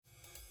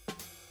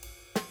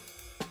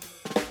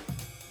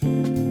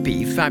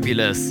Be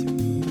Fabulous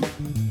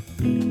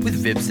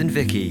with Vips and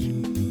Vicky.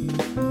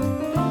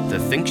 The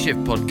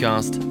ThinkShift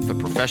podcast for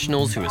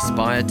professionals who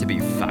aspire to be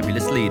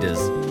fabulous leaders.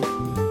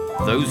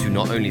 Those who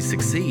not only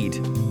succeed,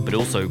 but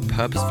also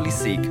purposefully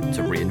seek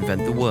to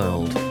reinvent the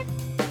world.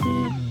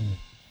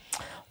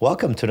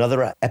 Welcome to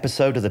another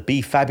episode of the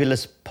Be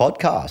Fabulous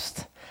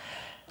podcast.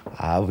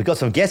 We've got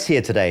some guests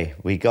here today.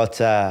 We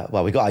got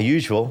our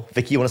usual.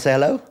 Vicky, you want to say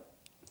hello?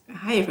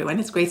 Hi, everyone.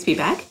 It's great to be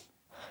back.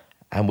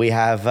 And we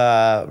have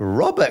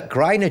Robert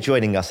Greiner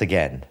joining us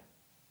again.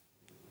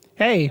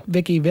 Hey,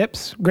 Vicky,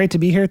 Vips. Great to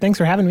be here. Thanks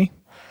for having me.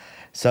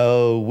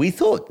 So we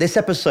thought this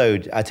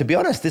episode, to be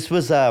honest,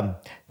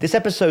 this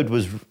episode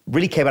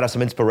really came out of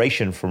some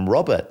inspiration from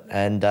Robert,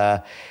 and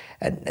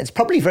it's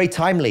probably very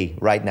timely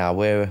right now.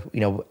 Where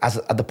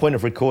at the point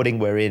of recording,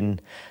 we're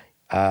in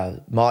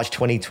March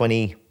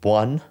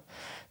 2021.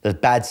 The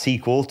bad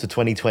sequel to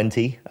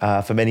 2020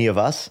 for many of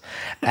us.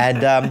 And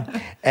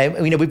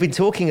we've been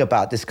talking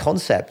about this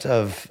concept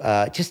of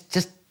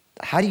just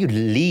how do you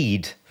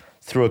lead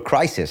through a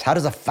crisis? How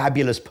does a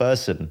fabulous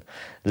person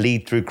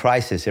lead through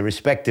crisis,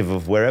 irrespective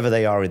of wherever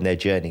they are in their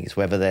journeys,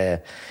 whether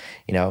they're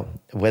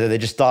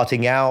just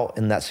starting out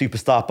in that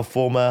superstar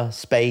performer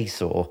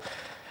space or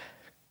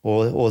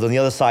on the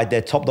other side,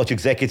 they're top-notch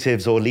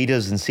executives or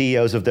leaders and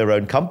CEOs of their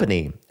own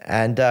company.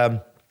 And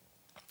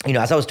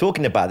as I was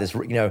talking about this,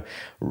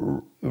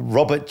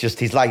 Robert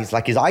it's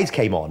like his eyes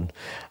came on.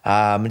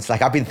 It's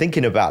like I've been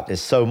thinking about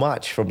this so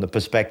much from the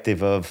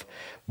perspective of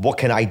what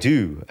can I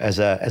do as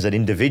an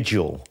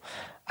individual,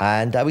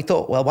 and we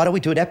thought, well, why don't we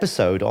do an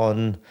episode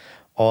on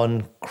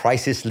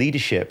crisis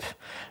leadership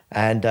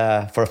and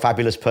for a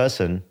fabulous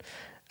person,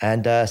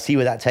 and see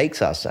where that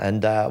takes us.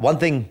 And one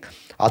thing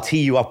I'll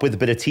tee you up with a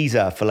bit of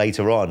teaser for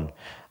later on.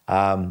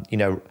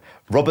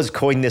 Robert's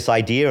coined this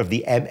idea of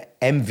the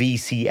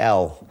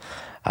MVCL.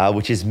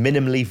 Which is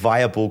minimally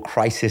viable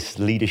crisis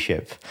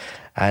leadership,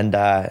 and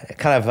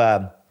kind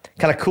of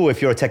cool if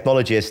you're a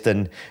technologist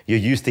and you're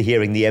used to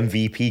hearing the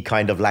MVP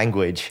kind of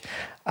language.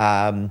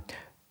 But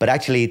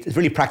actually, it's a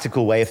really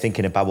practical way of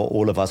thinking about what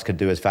all of us can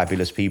do as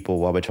fabulous people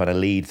while we're trying to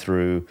lead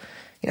through,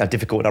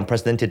 difficult and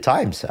unprecedented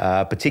times,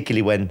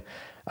 particularly when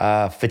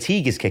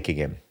fatigue is kicking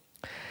in.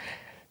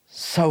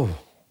 So,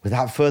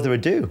 without further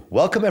ado,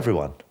 welcome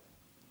everyone.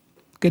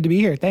 Good to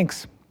be here.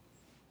 Thanks.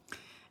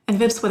 And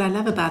Vips, what I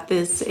love about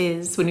this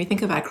is when we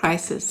think about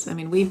crisis,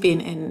 we've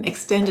been in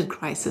extended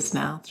crisis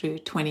now through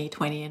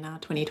 2020 and now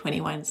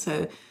 2021.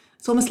 So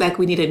it's almost like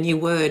we need a new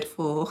word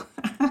for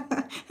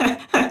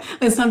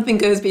when something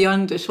goes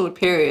beyond a short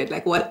period.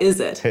 Like, what is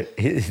it?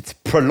 It's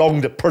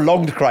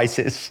prolonged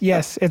crisis.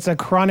 Yes, it's a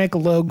chronic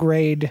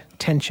low-grade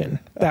tension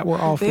that we're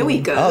all feeling. There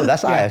we go. Oh,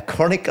 that's a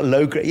chronic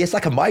low-grade. It's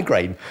like a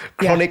migraine.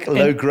 Chronic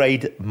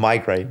low-grade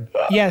migraine.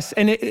 Yes,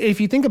 and if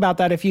you think about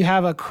that, if you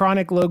have a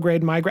chronic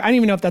low-grade migraine, I don't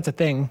even know if that's a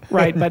thing,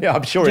 right? But yeah,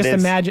 I'm sure it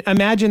is.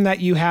 Imagine that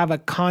you have a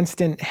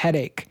constant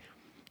headache.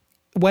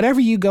 Whatever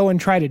you go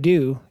and try to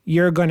do,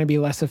 you're going to be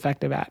less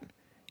effective at.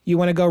 You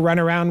want to go run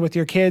around with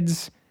your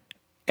kids.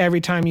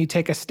 Every time you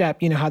take a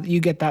step, how you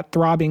get that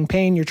throbbing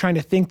pain. You're trying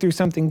to think through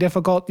something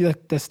difficult.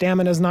 The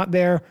stamina's not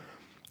there.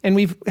 And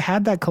we've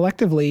had that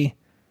collectively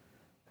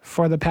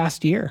for the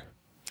past year.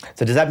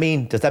 So does that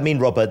mean,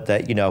 Robert,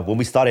 that, when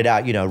we started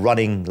out,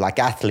 running like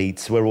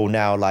athletes, we're all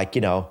now like,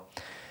 sweatpant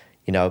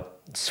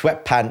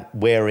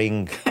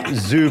wearing,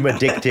 Zoom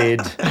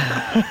addicted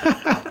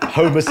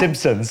Homer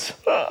Simpsons?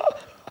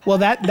 Well,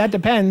 that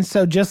depends.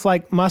 So just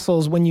like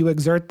muscles, when you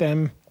exert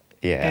them,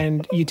 yeah,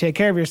 and you take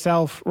care of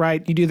yourself,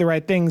 right? You do the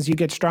right things, you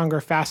get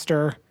stronger,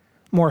 faster,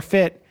 more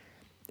fit.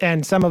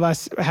 And some of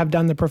us have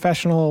done the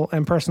professional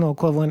and personal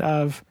equivalent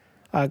of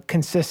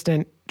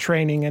consistent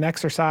training and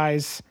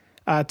exercise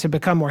to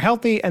become more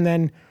healthy. And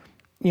then,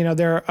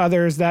 there are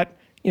others that,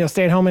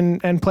 stay at home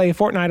and play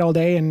Fortnite all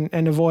day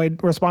and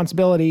avoid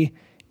responsibility.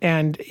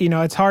 And,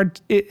 it's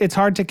hard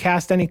to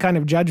cast any kind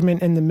of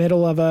judgment in the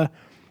middle of a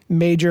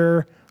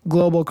major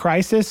global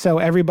crisis. So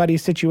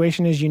everybody's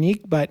situation is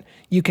unique, but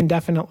you can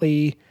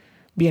definitely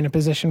be in a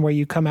position where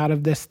you come out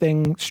of this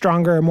thing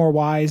stronger, more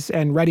wise,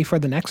 and ready for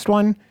the next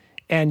one.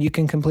 And you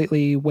can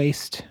completely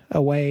waste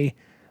away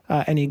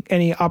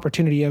any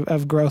opportunity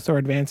of growth or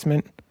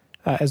advancement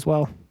as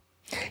well.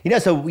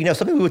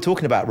 Something we were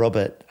talking about,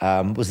 Robert,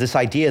 was this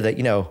idea that,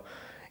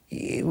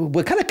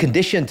 we're kind of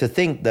conditioned to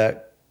think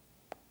that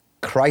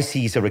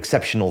crises are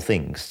exceptional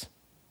things.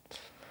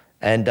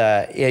 And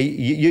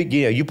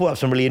you brought up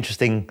some really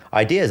interesting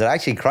ideas that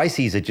actually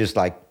crises are just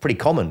like pretty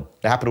common.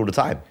 They happen all the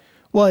time.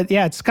 Well,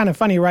 yeah, it's kind of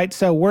funny, right?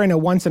 So we're in a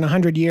once in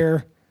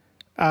 100-year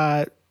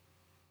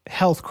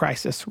health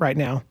crisis right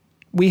now.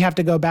 We have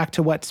to go back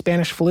to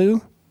Spanish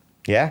flu?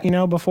 Yeah.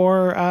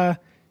 Before,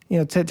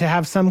 to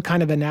have some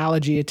kind of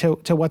analogy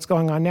to what's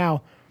going on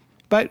now.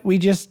 But we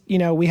just,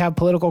 we have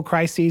political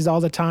crises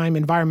all the time,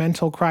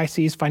 environmental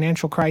crises,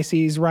 financial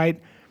crises,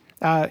 right?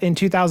 In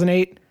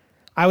 2008,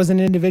 I was an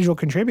individual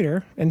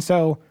contributor. And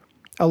so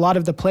a lot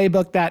of the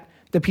playbook that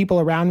the people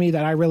around me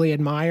that I really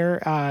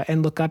admire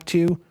and look up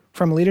to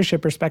from a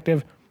leadership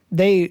perspective,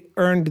 they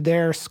earned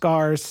their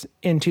scars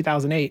in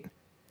 2008,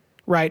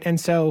 right? And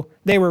so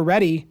they were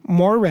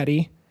more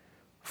ready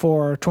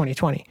for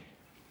 2020.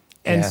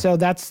 And so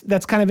that's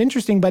kind of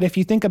interesting. But if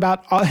you think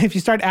about, if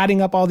you start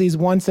adding up all these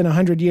once in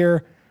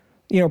 100-year,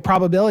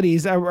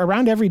 probabilities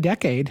around every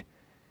decade,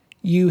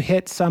 you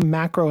hit some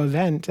macro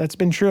event. That's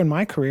been true in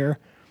my career.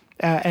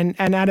 And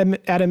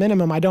at a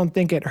minimum, I don't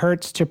think it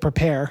hurts to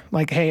prepare.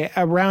 Like, hey,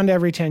 around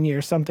every 10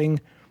 years,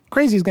 something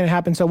crazy is going to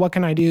happen. So what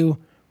can I do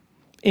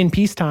in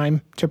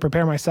peacetime to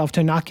prepare myself, to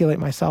inoculate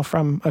myself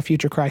from a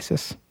future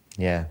crisis?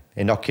 Yeah,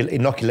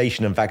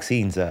 inoculation and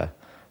vaccines are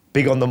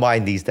big on the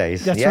mind these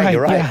days. That's right.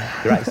 You're right.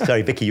 Yeah. You're right.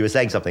 Sorry, Vicky, you were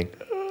saying something.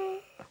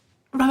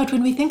 Robert,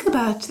 when we think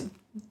about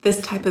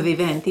this type of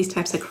event, these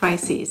types of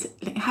crises,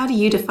 how do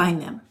you define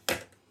them?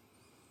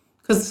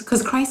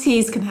 Because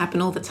crises can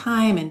happen all the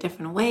time in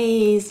different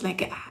ways.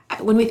 Like,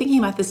 when we're thinking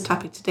about this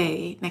topic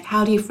today, like,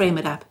 how do you frame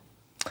it up?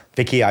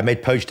 Vicky, I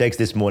made poached eggs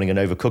this morning and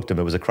overcooked them.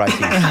 It was a crisis.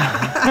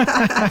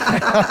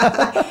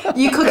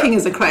 You cooking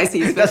is a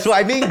crisis. That's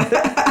what I mean.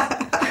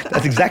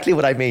 That's exactly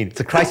what I mean. It's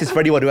a crisis for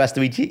anyone who has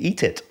to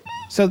eat it.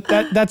 So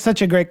that's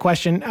such a great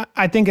question.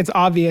 I think it's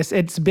obvious.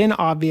 It's been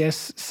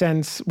obvious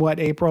since,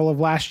 April of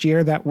last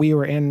year that we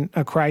were in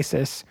a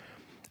crisis.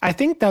 I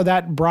think, though,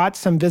 that brought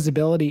some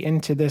visibility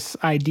into this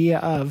idea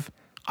of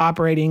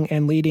operating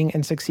and leading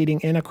and succeeding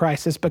in a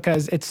crisis,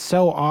 because it's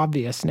so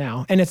obvious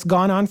now. And it's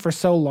gone on for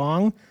so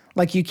long.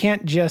 Like, you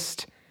can't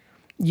just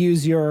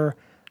use your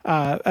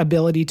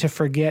ability to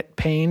forget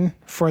pain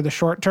for the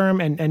short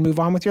term and move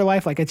on with your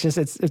life. Like,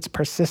 it's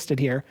persisted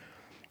here.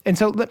 And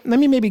so let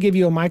me maybe give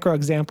you a micro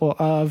example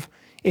of,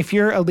 if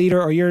you're a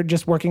leader or you're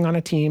just working on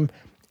a team,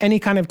 any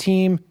kind of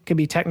team, could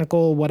be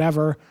technical,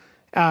 whatever,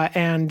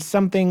 and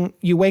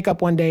you wake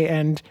up one day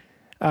and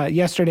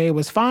yesterday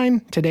was fine,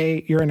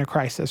 today you're in a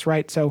crisis,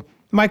 right? So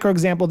micro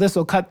example, this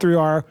will cut through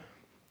our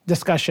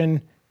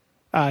discussion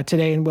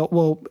today, and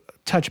we'll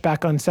touch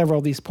back on several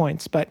of these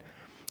points. But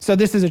so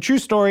this is a true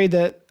story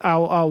that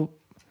I'll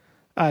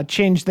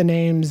change the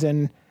names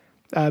and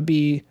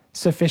be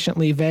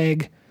sufficiently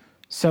vague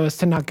so as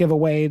to not give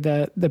away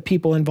the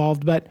people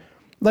involved. But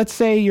let's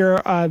say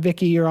you're,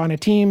 Vicky, you're on a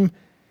team,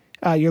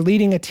 you're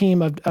leading a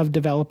team of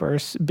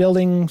developers,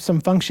 building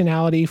some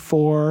functionality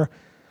for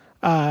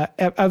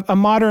a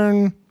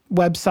modern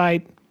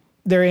website.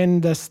 They're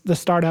in the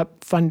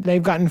startup fund.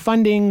 They've gotten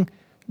funding.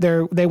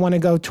 They want to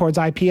go towards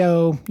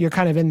IPO. You're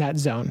kind of in that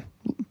zone.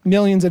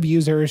 Millions of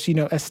users,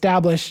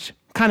 established,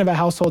 kind of a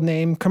household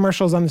name,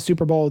 commercials on the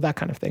Super Bowl, that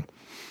kind of thing.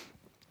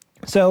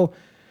 So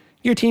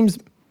your team's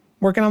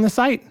working on the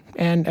site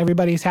and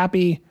everybody's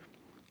happy.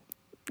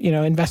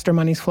 Investor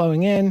money's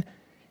flowing in.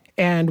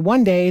 And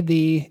one day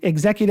the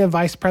executive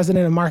vice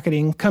president of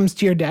marketing comes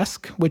to your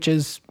desk, which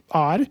is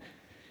odd,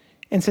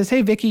 and says,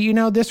 hey, Vicky,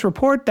 this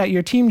report that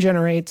your team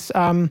generates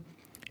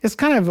is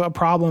kind of a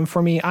problem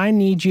for me. I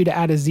need you to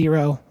add a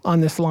 0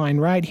 on this line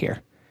right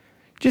here.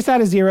 Just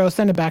add a 0,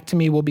 send it back to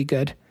me, we'll be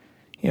good.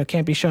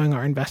 Can't be showing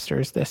our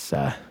investors this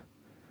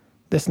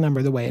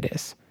number the way it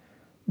is.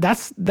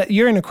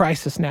 You're in a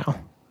crisis now.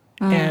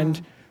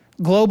 And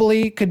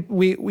globally,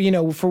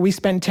 we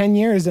spent 10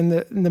 years in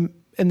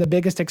the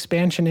biggest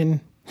expansion in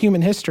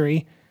human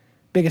history,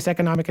 biggest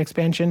economic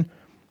expansion,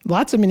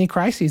 lots of mini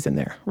crises in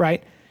there,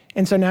 right?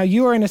 And so now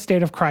you are in a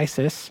state of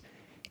crisis.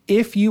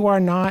 If you are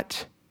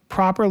not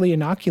properly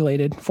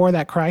inoculated for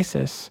that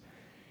crisis,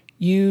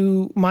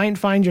 you might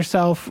find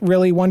yourself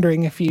really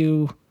wondering if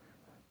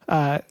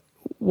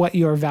what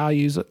your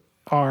values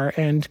are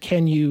and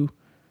can you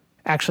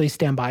actually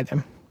stand by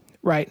them,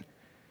 right?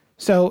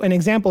 So an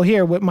example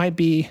here, what might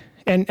be,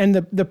 and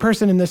the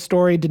person in this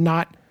story did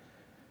not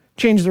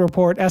change the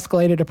report,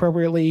 escalated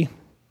appropriately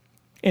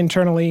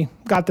internally,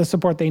 got the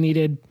support they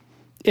needed.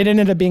 It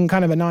ended up being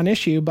kind of a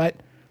non-issue, but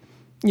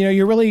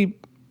you're really,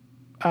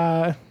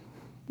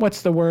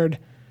 what's the word?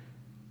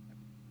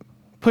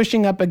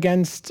 Pushing up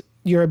against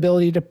your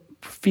ability to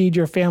feed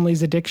your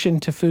family's addiction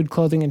to food,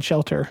 clothing, and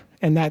shelter.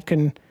 And that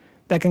can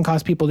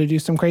cause people to do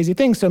some crazy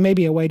things. So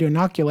maybe a way to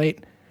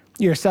inoculate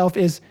yourself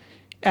is,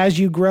 as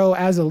you grow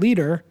as a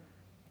leader,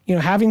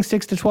 having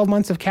 6 to 12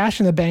 months of cash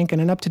in the bank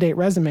and an up-to-date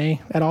resume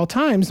at all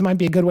times might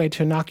be a good way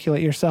to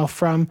inoculate yourself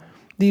from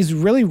these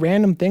really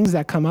random things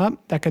that come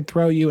up that could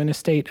throw you in a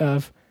state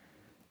of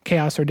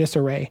chaos or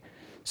disarray.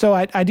 So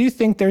I do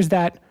think there's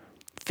that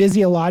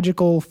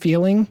physiological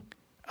feeling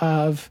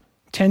of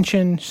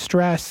tension,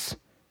 stress,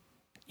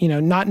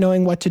 not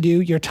knowing what to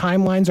do. Your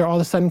timelines are all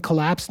of a sudden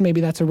collapsed.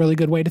 Maybe that's a really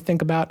good way to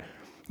think about.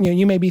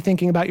 You may be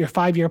thinking about your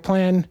 5-year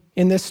plan.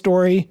 In this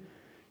story,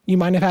 you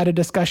might have had a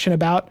discussion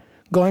about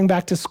going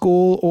back to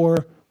school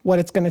or what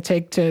it's going to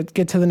take to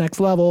get to the next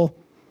level.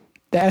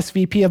 The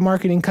SVP of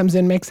marketing comes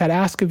in, makes that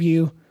ask of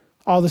you.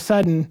 All of a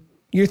sudden,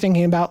 you're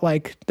thinking about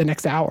like the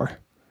next hour,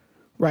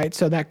 right?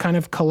 So that kind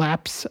of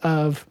collapse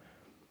of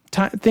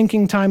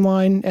thinking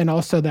timeline and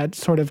also that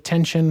sort of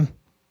tension,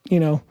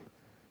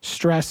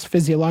 stress,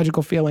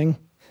 physiological feeling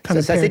kind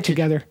of paired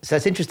together. So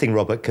that's interesting,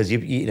 Robert, because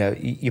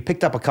you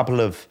picked up a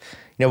couple of,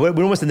 we're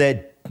almost in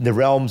the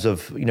realms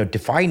of,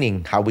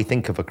 defining how we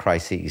think of a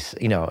crisis,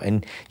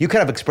 and you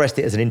kind of expressed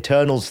it as an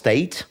internal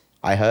state,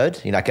 I heard,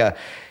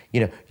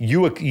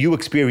 you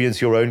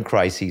experience your own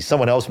crises.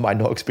 Someone else might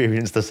not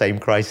experience the same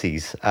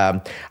crises.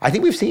 I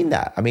think we've seen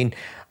that. I mean,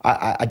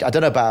 I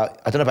don't know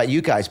about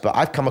you guys, but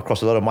I've come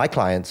across a lot of my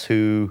clients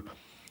who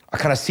are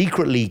kind of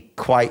secretly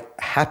quite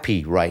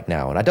happy right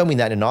now. And I don't mean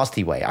that in a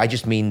nasty way. I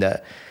just mean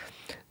that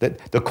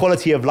the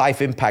quality of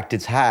life impact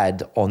it's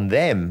had on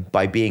them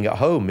by being at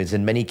home is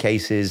in many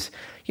cases,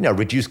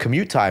 reduced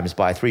commute times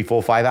by 3,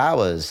 4, 5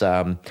 hours.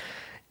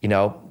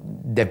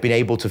 They've been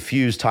able to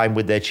fuse time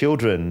with their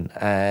children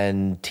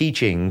and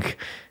teaching,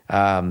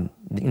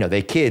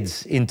 their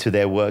kids into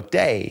their work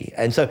day.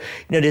 And so,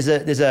 my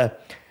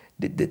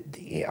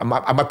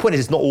point is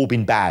it's not all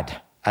been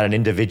bad at an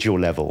individual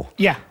level.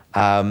 Yeah.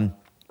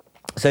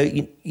 So,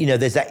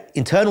 there's that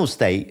internal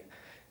state,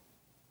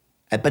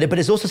 but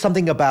it's also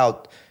something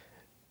about,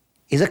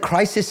 does a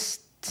crisis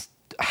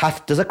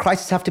have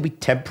to be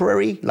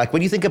temporary? Like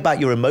when you think about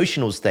your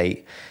emotional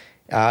state,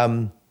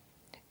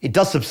 it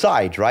does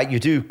subside, right? You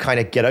do kind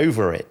of get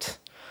over it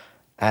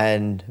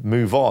and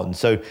move on.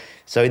 So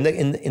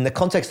in the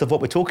context of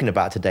what we're talking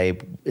about today,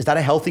 is that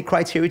a healthy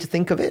criteria to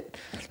think of it?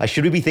 Like,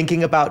 should we be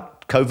thinking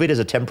about COVID as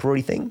a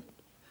temporary thing?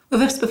 Well,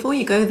 Vips, before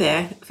you go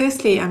there,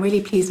 firstly, I'm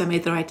really pleased I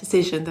made the right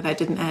decision that I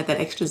didn't add that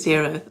extra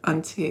 0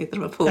 onto the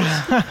report.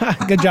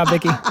 Good job,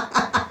 Vicky.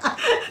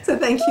 So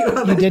thank you,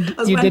 Robert.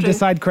 You did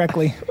decide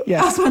correctly.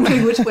 Yes. I was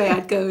wondering which way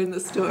I'd go in the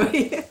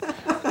story.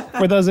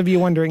 For those of you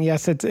wondering,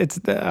 yes, it's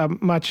a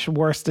much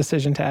worse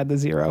decision to add the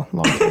 0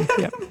 long term.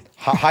 Yep.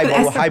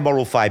 High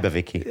moral fiber,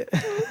 Vicky.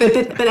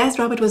 But as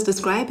Robert was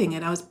describing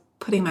it, I was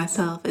putting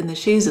myself in the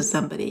shoes of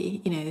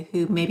somebody,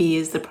 who maybe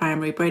is the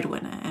primary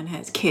breadwinner and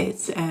has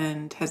kids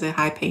and has a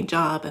high-paying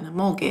job and a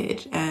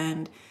mortgage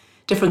and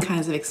different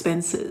kinds of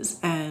expenses.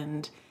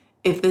 And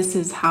if this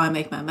is how I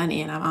make my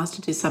money and I'm asked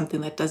to do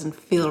something that doesn't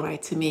feel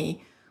right to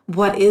me,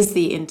 what is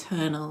the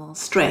internal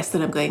stress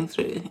that I'm going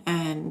through?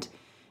 And,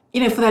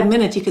 for that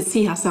minute, you could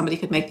see how somebody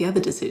could make the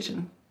other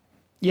decision.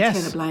 Yes.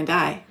 Turn a blind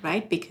eye,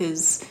 right?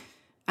 Because...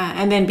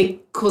 and then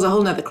cause a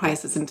whole nother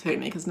crisis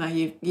internally because now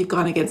you've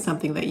gone against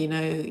something that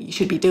you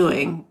should be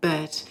doing,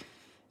 but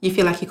you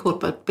feel like you're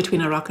caught between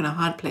a rock and a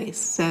hard place.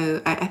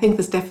 So I think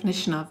this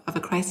definition of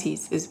a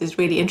crisis is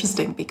really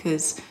interesting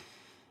because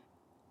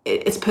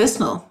it's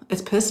personal.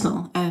 It's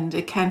personal, and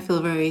it can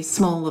feel very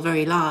small or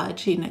very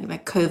large.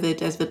 Like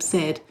COVID, as Vip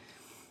said,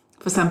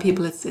 for some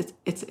people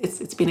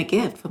it's been a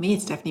gift. For me,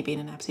 it's definitely been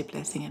an absolute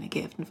blessing and a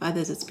gift, and for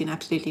others, it's been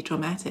absolutely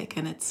traumatic.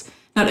 And it's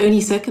not only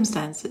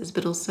circumstances,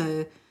 but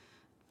also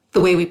the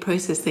way we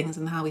process things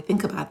and how we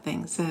think about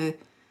things. So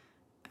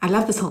I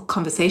love this whole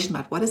conversation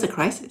about what is a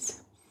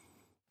crisis.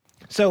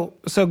 So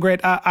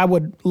great. I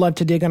would love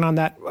to dig in on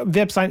that.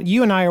 Vips,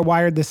 you and I are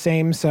wired the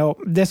same, so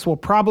this will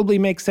probably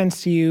make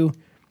sense to you.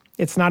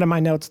 It's not in my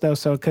notes, though,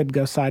 so it could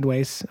go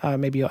sideways.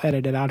 Maybe you'll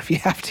edit it out if you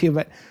have to.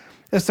 But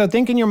so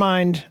think in your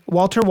mind,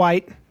 Walter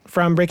White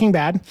from Breaking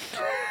Bad.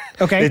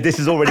 Okay. This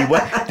is already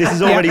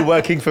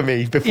working for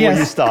me before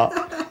you start.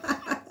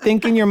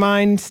 Think in your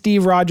mind,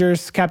 Steve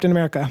Rogers, Captain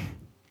America.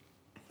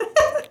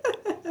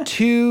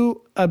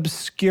 2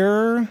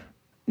 obscure,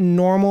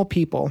 normal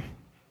people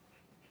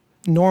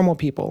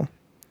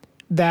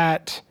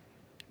that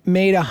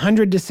made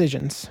 100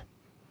 decisions.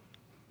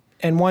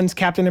 And one's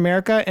Captain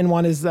America and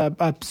one is a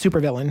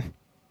supervillain,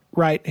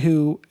 right?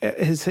 Who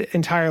his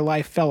entire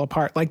life fell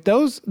apart. Like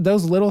those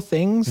little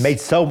things. Made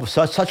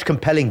such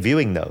compelling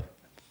viewing though.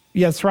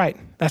 Yeah,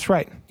 that's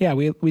right. Yeah,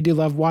 we do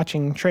love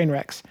watching train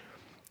wrecks.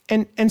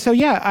 And so,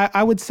 yeah,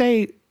 I would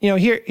say,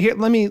 here,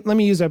 let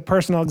me use a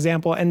personal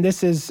example. And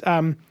this is,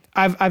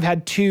 I've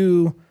had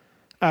 2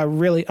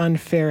 really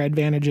unfair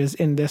advantages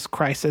in this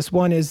crisis.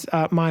 One is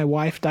my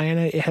wife,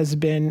 Diana, has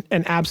been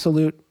an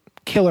absolute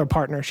killer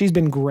partner. She's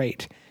been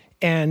great.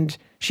 And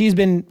she's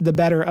been the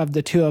better of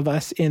the 2 of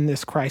us in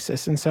this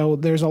crisis. And so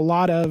there's a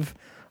lot of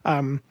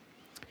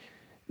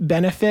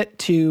benefit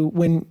to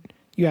when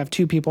you have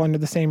 2 people under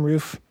the same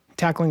roof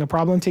tackling a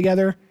problem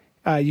together.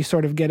 You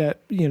sort of get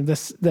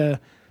the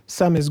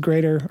sum is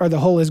greater, or the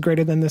whole is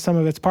greater than the sum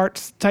of its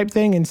parts type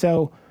thing. And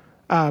so,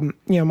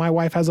 my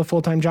wife has a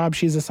full-time job.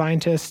 She's a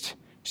scientist.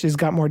 She's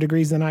got more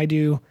degrees than I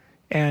do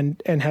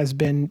and has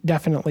been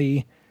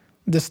definitely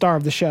the star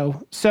of the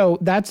show. So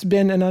that's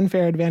been an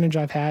unfair advantage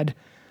I've had.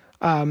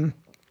 And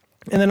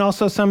then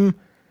also some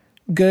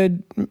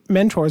good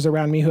mentors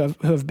around me who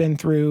have been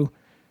through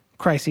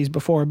crises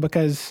before,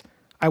 because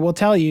I will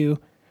tell you,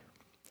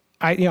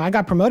 I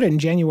got promoted in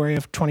January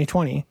of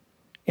 2020.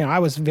 I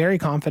was very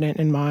confident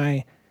in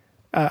my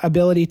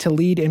ability to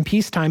lead in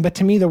peacetime, but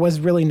to me, there was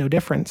really no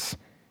difference.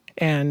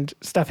 And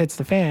stuff hits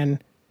the fan,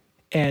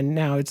 and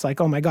now it's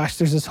like, oh my gosh,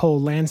 there's this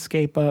whole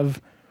landscape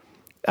of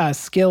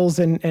skills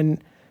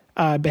and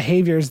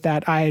behaviors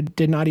that I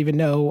did not even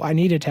know I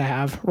needed to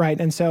have, right?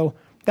 And so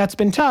that's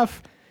been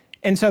tough.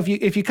 And so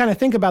if you kind of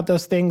think about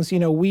those things,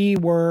 we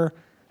were,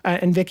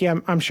 and Vicky,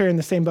 I'm sure in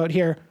the same boat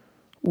here,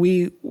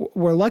 we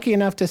were lucky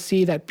enough to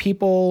see that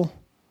people,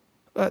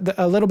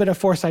 a little bit of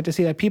foresight to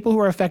see that people who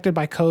were affected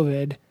by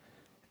COVID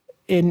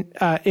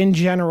in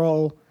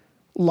general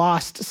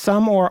lost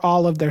some or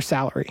all of their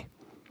salary.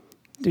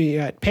 You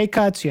had pay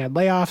cuts, you had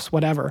layoffs,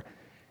 whatever.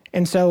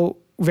 And so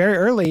very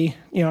early,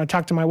 I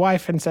talked to my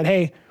wife and said,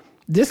 hey,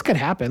 this could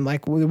happen.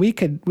 Like we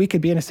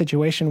could be in a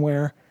situation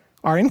where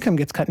our income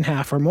gets cut in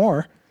half or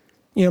more.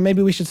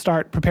 Maybe we should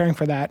start preparing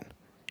for that.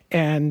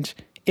 And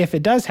if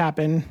it does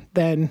happen,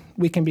 then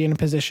we can be in a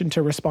position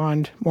to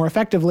respond more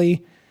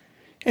effectively.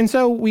 And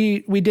so we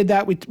did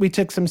that. We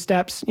took some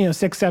steps.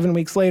 6-7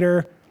 weeks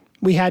later,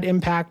 we had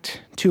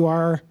impact to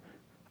our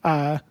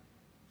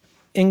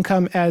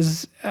income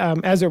as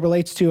it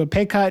relates to a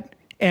pay cut.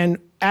 And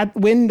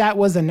when that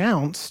was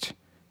announced,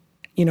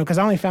 because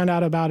I only found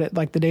out about it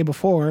like the day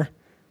before,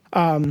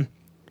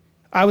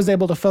 I was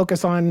able to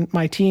focus on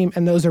my team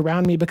and those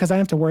around me because I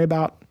didn't have to worry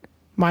about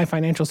my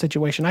financial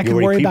situation. I could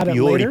worry about it later.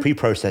 You already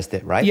pre-processed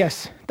it, right?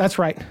 Yes, that's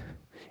right.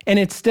 And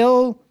it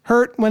still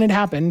hurt when it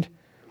happened.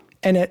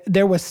 And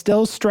there was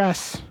still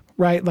stress,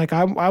 right? Like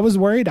I was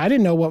worried. I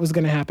didn't know what was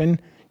going to happen.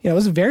 It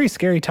was a very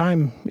scary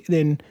time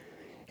in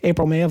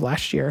April, May of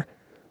last year.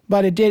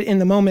 But it did, in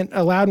the moment,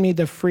 allowed me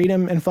the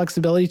freedom and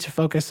flexibility to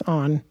focus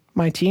on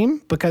my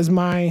team because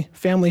my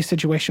family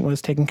situation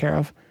was taken care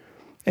of.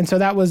 And so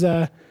that was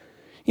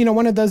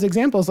one of those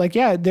examples. Like,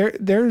 yeah,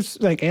 there's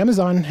like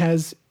Amazon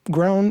has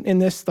grown in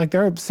this. Like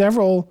there are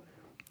several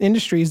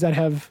industries that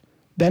have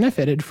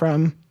benefited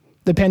from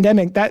the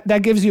pandemic.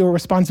 That gives you a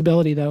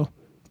responsibility, though,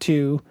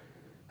 to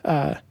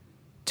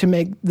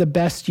make the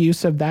best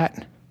use of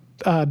that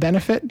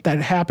benefit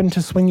that happened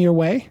to swing your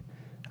way,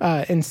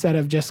 instead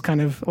of just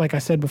kind of, like I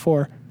said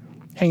before,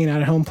 hanging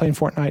out at home playing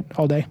Fortnite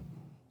all day.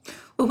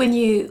 Well, when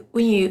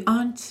you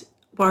aren't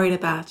worried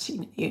about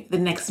the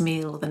next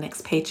meal or the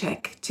next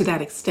paycheck to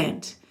that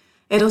extent,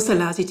 it also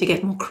allows you to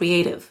get more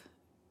creative.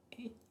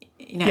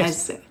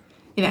 Yes.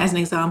 As an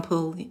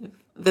example,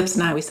 Vips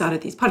and I, we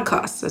started these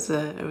podcasts as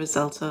a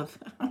result of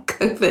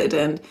COVID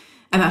and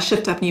our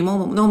Shift Up New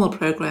Normal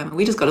program. And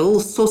we just got all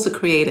sorts of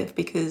creative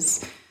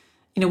because,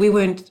 we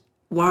weren't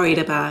worried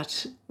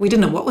about, we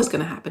didn't know what was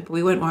going to happen, but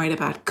we weren't worried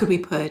about, could we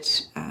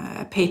put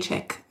a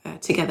paycheck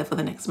together for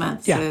the next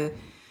month? Yeah.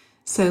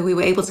 So we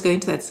were able to go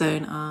into that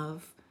zone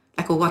of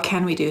like, well, what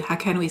can we do? How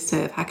can we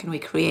serve? How can we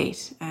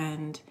create?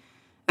 And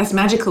that's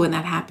magical when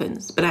that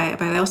happens. But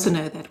I also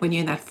know that when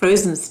you're in that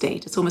frozen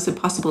state, it's almost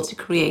impossible to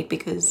create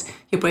because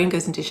your brain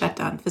goes into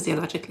shutdown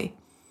physiologically.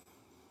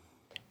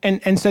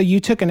 And so you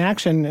took an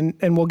action,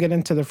 and we'll get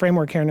into the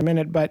framework here in a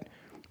minute, but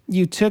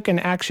you took an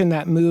action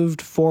that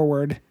moved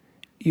forward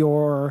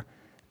your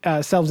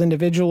selves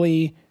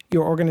individually,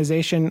 your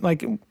organization.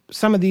 Like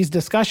some of these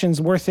discussions,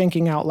 we're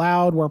thinking out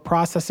loud, we're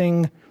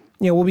processing,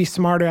 we'll be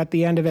smarter at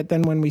the end of it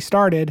than when we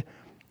started.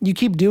 You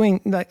keep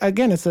doing,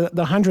 again, it's the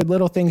 100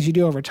 little things you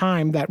do over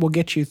time that will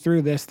get you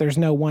through this. There's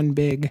no one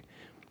big,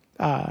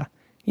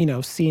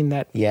 scene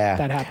that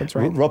happens,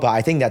 right? Robert,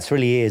 I think that's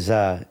really is,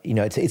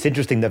 it's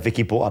interesting that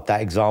Vicky brought up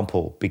that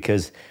example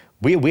because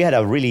we had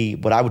a really,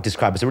 what I would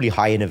describe as a really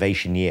high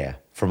innovation year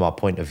from our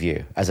point of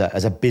view as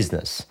a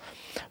business.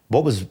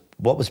 What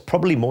was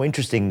probably more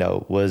interesting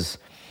though was,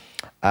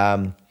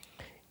 I'm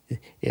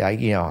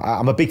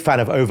a big fan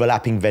of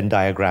overlapping Venn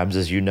diagrams,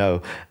 as you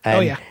know.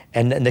 And,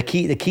 and the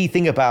key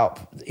thing about,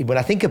 when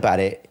I think about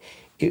it,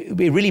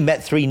 it really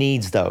met three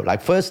needs though.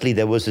 Like firstly,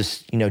 there was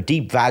this,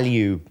 deep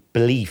value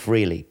belief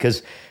really,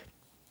 because,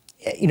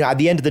 at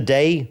the end of the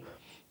day,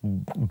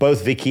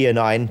 both Vicky and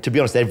I, and to be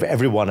honest,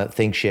 everyone at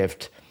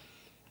ThinkShift,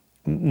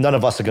 none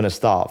of us are going to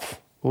starve.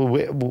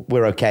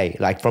 We're okay.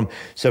 Like from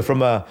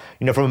a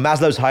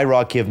Maslow's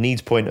hierarchy of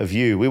needs point of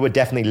view, we were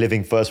definitely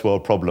living first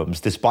world problems,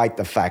 despite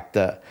the fact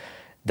that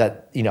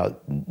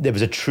there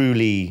was a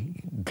truly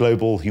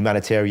global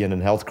humanitarian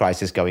and health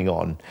crisis going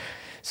on.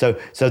 So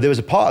there was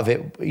a part of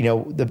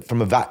it,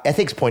 from a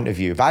ethics point of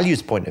view,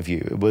 values point of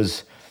view, it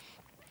was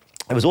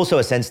also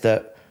a sense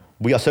that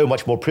we are so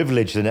much more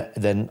privileged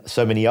than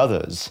so many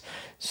others.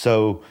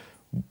 So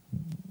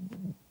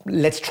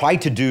let's try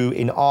to do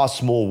in our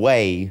small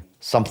way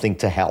something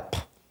to help.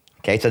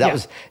 Okay, so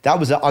that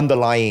was an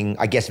underlying,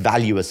 I guess,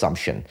 value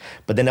assumption.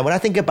 But then when I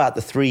think about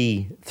the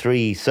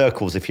three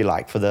circles, if you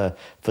like, for the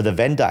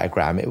Venn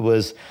diagram, it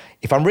was,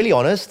 if I'm really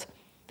honest,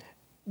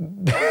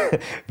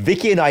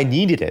 Vicky and I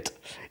needed it.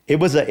 It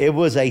was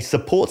a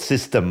support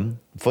system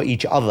for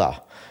each other,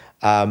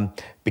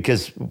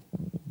 because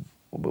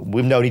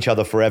we've known each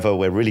other forever.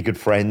 We're really good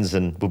friends,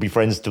 and we'll be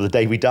friends till the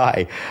day we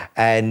die.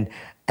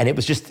 And it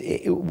was just,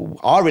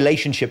 our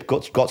relationship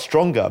got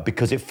stronger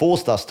because it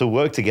forced us to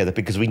work together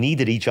because we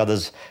needed each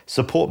other's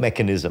support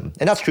mechanism.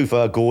 And that's true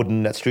for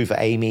Gordon, that's true for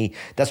Amy,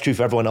 that's true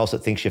for everyone else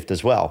at ThinkShift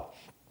as well.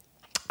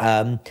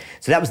 So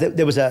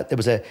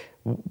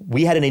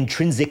we had an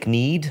intrinsic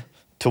need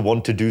to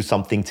want to do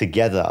something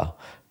together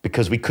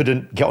because we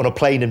couldn't get on a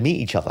plane and meet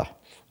each other,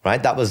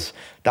 right? That was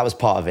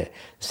part of it.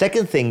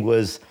 Second thing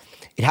was,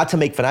 it had to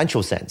make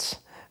financial sense.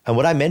 And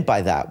what I meant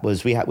by that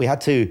was we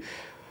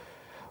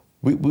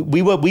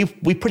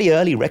pretty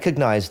early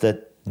recognized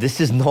that this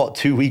is not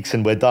 2 weeks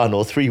and we're done,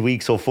 or 3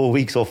 weeks or 4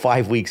 weeks or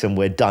 5 weeks and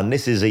we're done.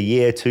 This is a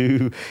year,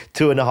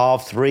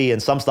 2.5, 3,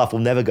 and some stuff will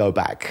never go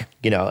back.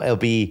 It'll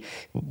be,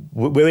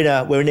 we're in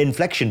an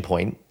inflection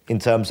point in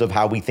terms of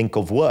how we think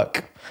of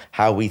work,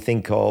 how we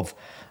think of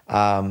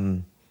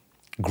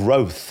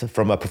growth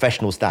from a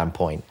professional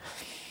standpoint.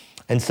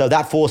 And so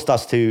that forced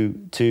us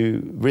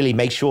to really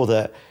make sure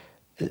that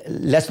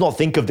let's not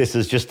think of this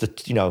as just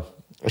a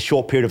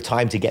short period of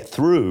time to get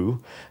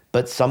through,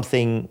 but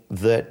something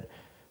that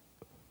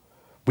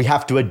we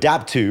have to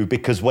adapt to,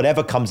 because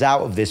whatever comes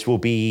out of this will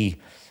be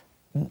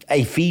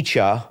a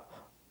feature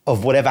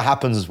of whatever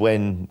happens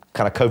when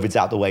kind of COVID's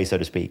out the way, so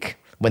to speak,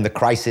 when the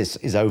crisis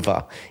is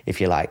over,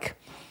 if you like.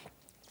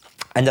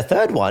 And the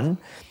third one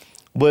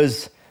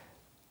was,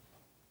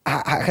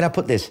 how can I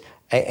put this?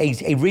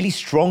 A really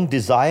strong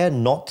desire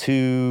not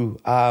to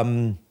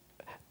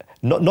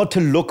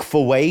look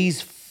for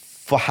ways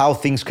for how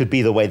things could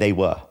be the way they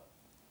were.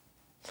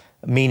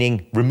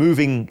 Meaning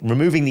removing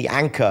the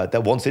anchor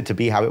that wants it to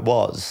be how it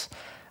was,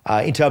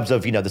 in terms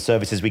of the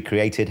services we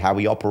created, how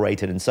we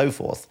operated, and so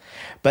forth.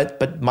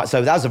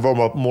 So that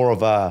was more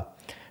of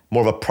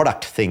a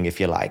product thing, if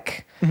you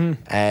like.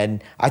 Mm-hmm.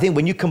 And I think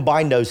when you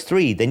combine those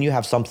three, then you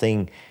have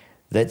something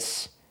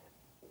that's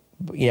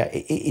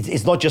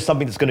it's not just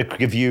something that's going to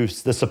give you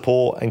the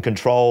support and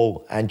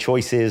control and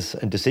choices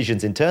and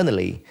decisions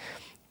internally,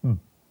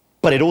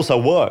 but it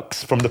also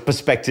works from the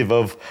perspective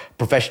of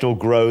professional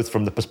growth,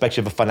 from the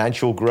perspective of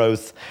financial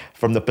growth,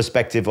 from the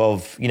perspective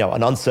of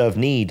an unserved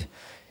need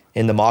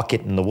in the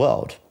market and the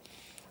world.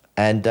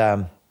 And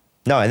and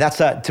that's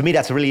to me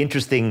that's a really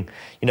interesting,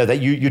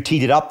 that you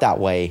teed it up that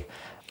way.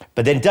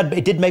 But then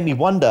it did make me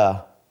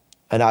wonder,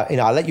 and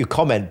I'll let you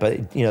comment.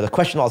 But the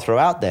question I'll throw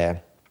out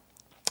there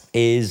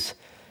is,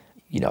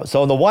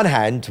 so on the one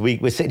hand,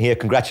 we're sitting here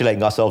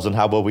congratulating ourselves on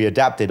how well we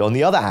adapted. On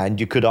the other hand,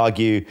 you could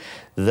argue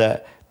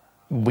that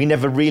we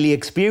never really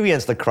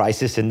experienced the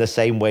crisis in the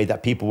same way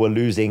that people were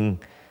losing.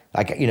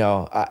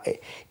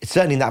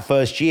 Certainly in that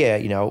first year,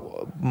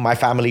 my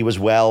family was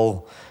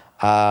well.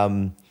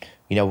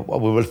 We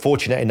were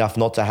fortunate enough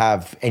not to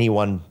have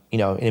anyone,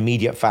 in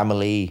immediate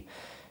family,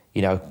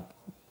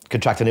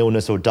 contract an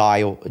illness or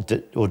die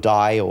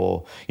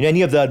or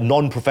any of the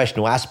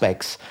non-professional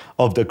aspects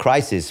of the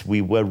crisis we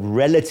were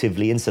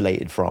relatively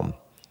insulated from.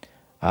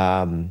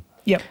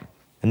 Yep.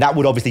 And that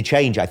would obviously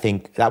change. I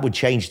think that would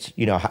change,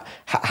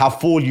 how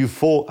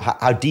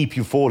deep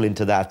you fall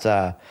into that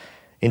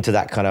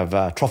kind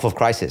of trough of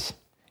crisis.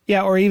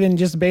 Yeah, or even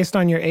just based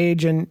on your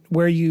age and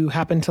where you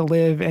happen to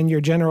live and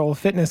your general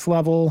fitness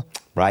level.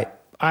 Right.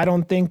 I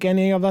don't think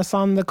any of us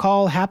on the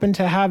call happen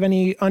to have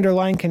any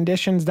underlying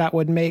conditions that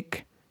would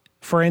make,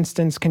 for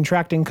instance,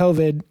 contracting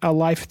COVID a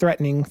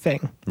life-threatening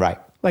thing. Right.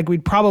 Like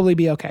we'd probably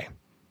be okay.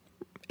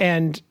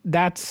 And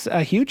that's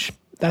a huge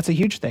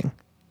thing.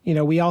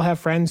 We all have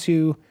friends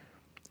who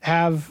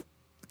have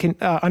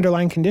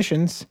underlying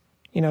conditions,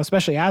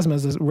 especially asthma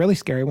is a really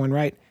scary one,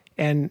 right?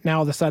 And now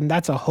all of a sudden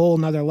that's a whole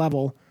nother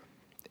level.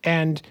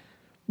 And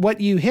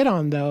what you hit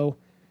on though,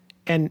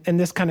 and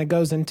this kind of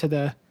goes into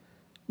the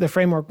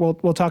framework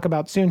we'll talk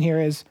about soon here,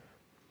 is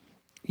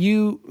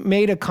you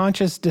made a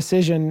conscious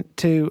decision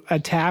to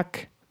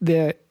attack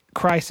the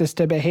crisis,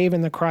 to behave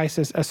in the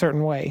crisis a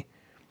certain way.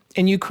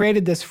 And you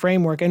created this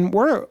framework, and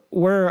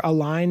we're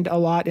aligned a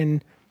lot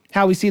in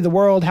how we see the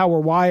world, how we're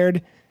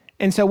wired.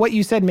 And so what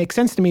you said makes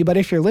sense to me, but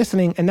if you're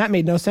listening and that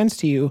made no sense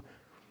to you,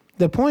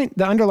 the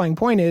underlying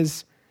point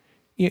is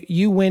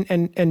you went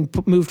and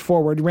moved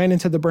forward, ran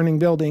into the burning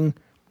building,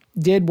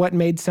 did what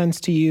made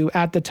sense to you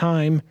at the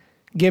time,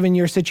 given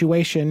your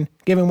situation,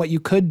 given what you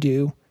could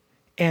do,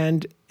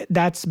 and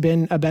that's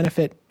been a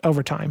benefit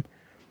over time.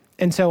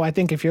 And so I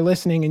think if you're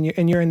listening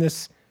and you're in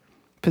this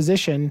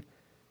position,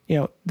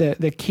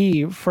 the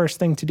key first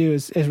thing to do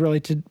is really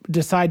to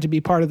decide to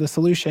be part of the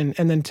solution,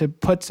 and then to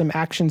put some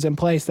actions in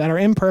place that are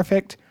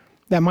imperfect,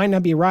 that might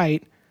not be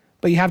right,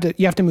 but you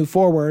have to move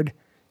forward,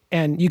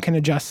 and you can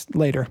adjust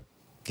later.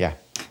 Yeah.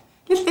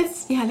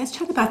 Let's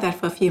chat about that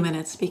for a few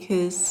minutes,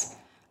 because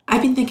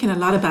I've been thinking a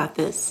lot about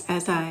this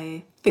as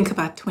I think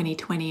about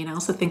 2020, and I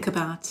also think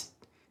about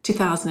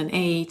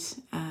 2008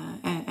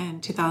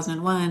 and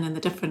 2001 and the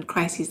different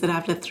crises that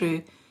I've lived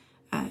through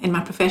in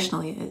my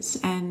professional years.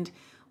 And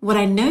what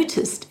I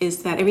noticed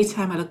is that every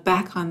time I look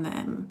back on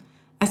them,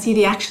 I see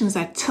the actions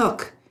I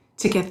took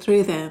to get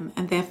through them,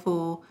 and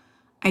therefore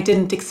I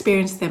didn't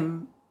experience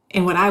them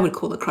in what I would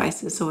call a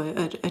crisis or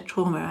a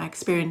trauma. I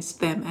experienced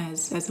them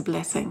as a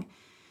blessing.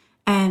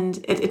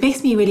 And it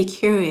makes me really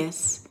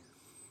curious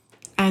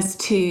as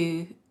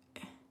to,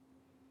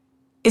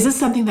 is this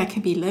something that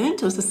can be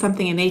learned, or is this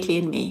something innately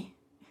in me?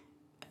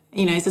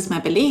 Is this my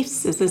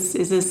beliefs? Is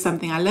this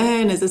something I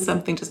learn? Is this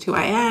something just who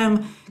I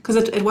am? Because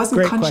it wasn't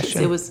Great conscious.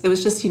 question. It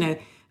was just, all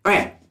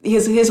right,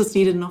 here's what's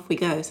needed and off we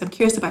go. So I'm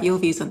curious about your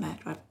views on that,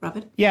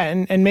 Robert. Yeah,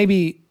 and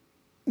maybe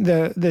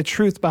the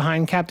truth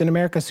behind Captain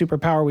America's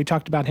superpower, we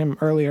talked about him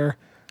earlier,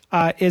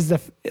 is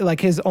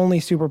his only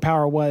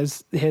superpower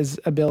was his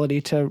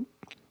ability to,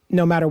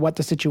 no matter what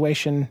the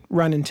situation,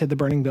 run into the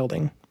burning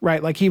building,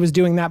 right? Like he was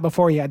doing that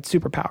before he had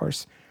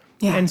superpowers.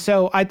 Yeah. And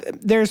so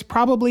there's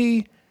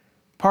probably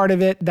part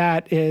of it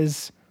that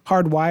is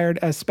hardwired,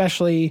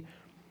 especially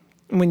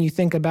when you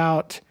think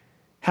about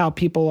how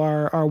people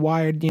are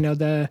wired,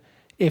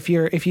 if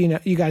you know,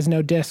 you guys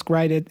know DISC,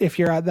 right? If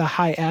you're at the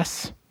high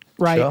S,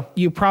 right, Sure.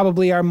 you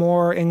probably are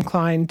more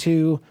inclined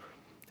to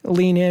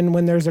lean in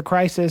when there's a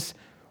crisis.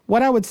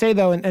 What I would say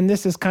though, and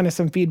this is kind of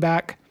some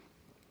feedback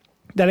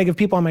that I give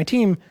people on my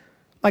team,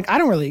 like I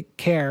don't really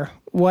care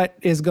what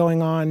is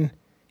going on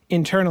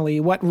internally.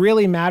 What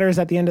really matters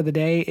at the end of the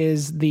day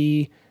is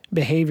the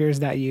behaviors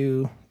that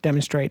you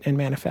demonstrate and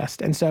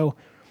manifest. And so,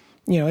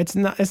 you know, it's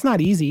not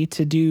easy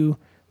to do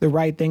the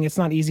right thing. It's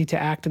not easy to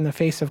act in the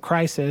face of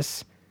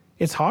crisis.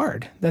 It's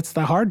hard. That's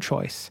the hard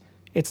choice.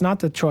 It's not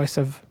the choice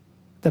of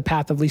the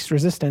path of least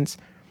resistance.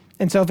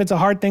 And so if it's a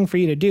hard thing for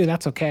you to do,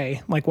 that's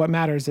okay. Like what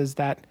matters is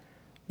that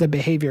the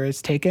behavior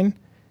is taken.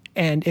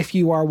 And if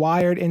you are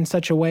wired in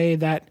such a way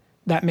that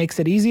makes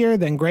it easier,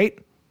 then great.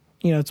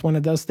 You know, it's one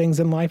of those things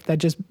in life that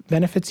just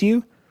benefits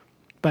you.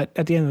 But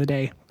at the end of the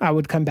day, I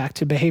would come back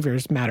to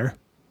behaviors matter.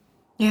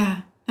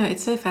 Yeah, no,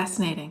 it's so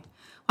fascinating.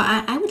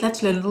 Well, I would like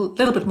to learn a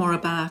little bit more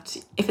about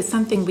if it's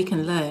something we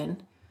can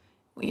learn.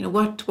 You know,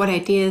 what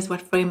ideas,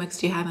 what frameworks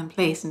do you have in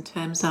place in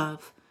terms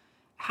of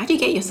how do you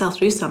get yourself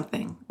through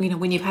something? You know,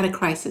 when you've had a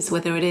crisis,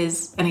 whether it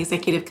is an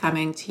executive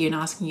coming to you and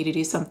asking you to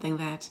do something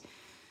that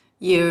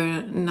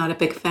you're not a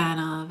big fan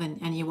of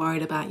and you're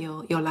worried about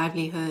your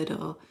livelihood,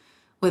 or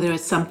whether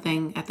it's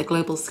something at the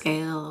global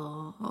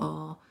scale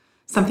or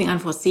something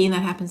unforeseen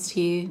that happens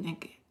to you.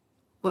 Like,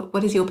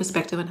 what is your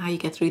perspective on how you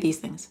get through these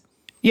things?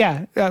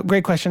 Yeah,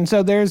 great question.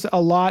 So there's a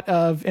lot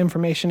of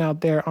information out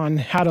there on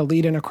how to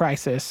lead in a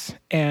crisis.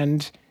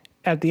 And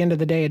at the end of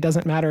the day, it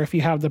doesn't matter if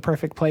you have the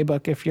perfect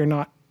playbook if you're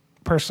not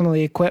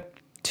personally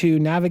equipped to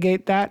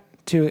navigate that,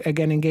 to,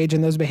 again, engage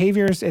in those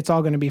behaviors, it's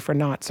all going to be for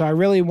naught. So I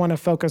really want to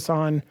focus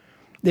on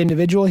the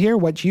individual here,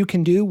 what you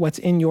can do, what's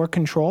in your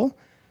control.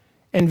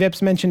 And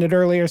Vips mentioned it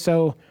earlier,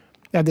 so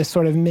I have this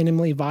sort of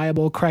minimally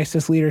viable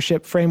crisis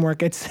leadership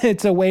framework.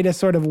 It's a way to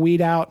sort of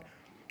weed out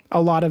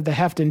a lot of the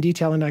heft and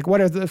detail and like,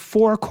 what are the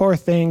 4 core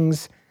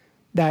things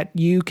that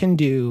you can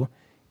do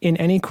in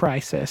any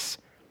crisis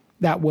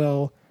that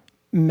will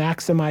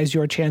maximize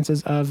your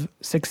chances of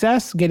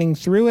success, getting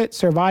through it,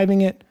 surviving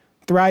it,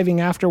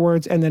 thriving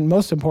afterwards, and then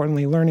most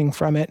importantly, learning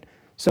from it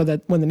so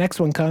that when the next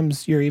one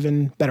comes, you're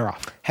even better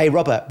off. Hey,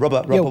 Robert,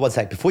 Yo. 1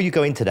 sec. Before you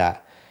go into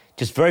that,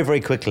 just very,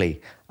 very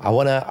quickly, I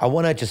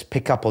wanna just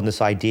pick up on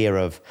this idea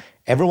of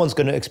everyone's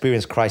going to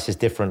experience crisis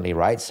differently,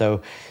 right?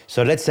 So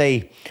let's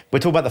say we're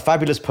talking about the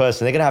fabulous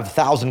person. They're going to have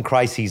 1,000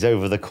 crises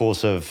over the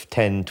course of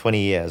 10, 20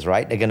 years,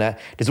 right?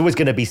 There's always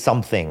going to be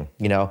something,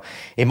 you know.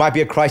 It might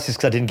be a crisis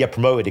because I didn't get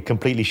promoted. It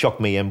completely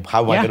shocked me. And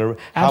how am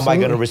I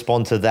going to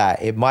respond to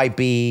that? It might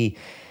be,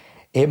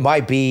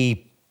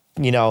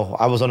 you know,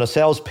 I was on a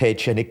sales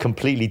pitch and it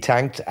completely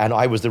tanked and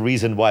I was the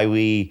reason why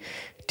we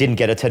didn't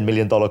get a $10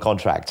 million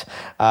contract.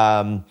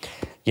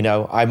 You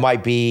know, I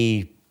might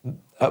be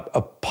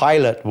a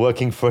pilot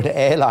working for an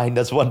airline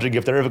that's wondering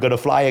if they're ever going to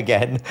fly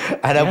again.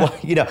 And,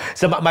 you know,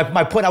 so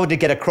my point I would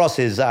get across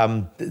is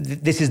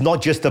this is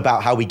not just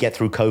about how we get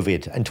through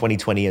COVID and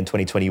 2020 and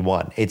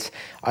 2021.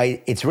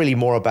 It's really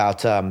more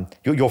about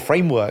your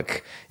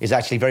framework is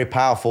actually very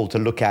powerful to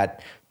look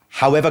at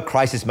however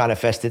crisis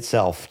manifests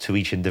itself to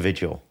each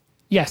individual.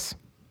 Yes,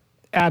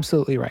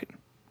 absolutely right.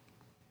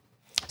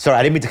 Sorry,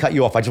 I didn't mean to cut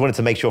you off. I just wanted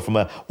to make sure from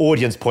an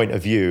audience point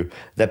of view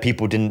that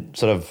people didn't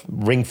sort of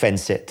ring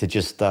fence it to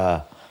just,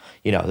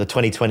 you know, the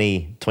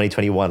 2020,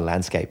 2021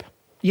 landscape.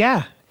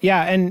 Yeah.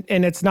 And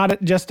it's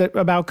not just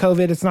about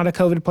COVID. It's not a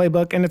COVID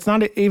playbook, and it's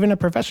not even a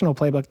professional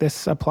playbook.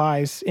 This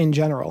applies in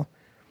general,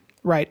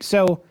 right?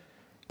 So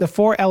the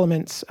 4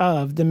 elements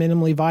of the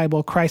minimally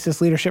viable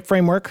crisis leadership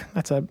framework,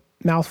 that's a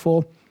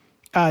mouthful,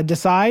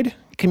 decide,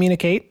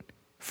 communicate,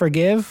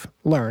 forgive,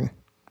 learn.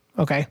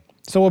 Okay.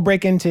 So we'll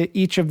break into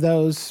each of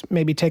those,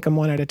 maybe take them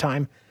one at a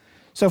time.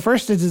 So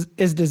first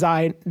is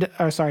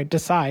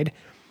decide.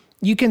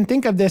 You can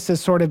think of this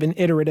as sort of an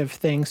iterative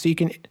thing. So you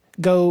can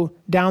go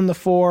down the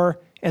 4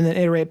 and then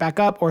iterate back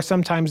up, or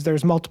sometimes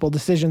there's multiple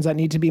decisions that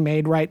need to be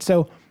made, right?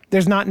 So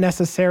there's not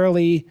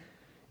necessarily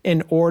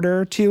an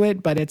order to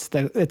it, but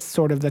it's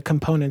sort of the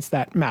components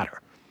that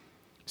matter.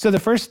 So the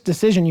first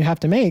decision you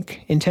have to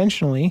make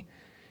intentionally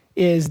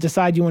is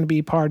decide you want to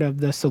be part of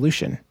the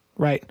solution,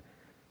 right?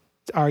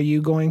 Are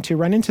you going to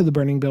run into the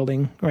burning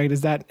building, right?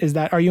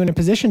 Are you in a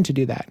position to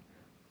do that,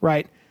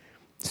 right?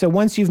 So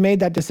once you've made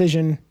that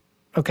decision,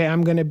 okay,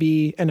 I'm going to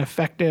be an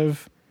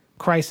effective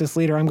crisis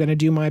leader. I'm going to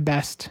do my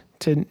best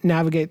to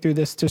navigate through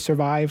this, to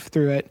survive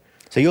through it.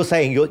 So you're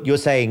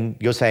saying,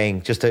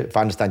 just if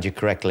I understand you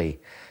correctly,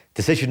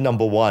 decision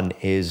number 1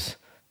 is,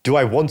 do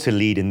I want to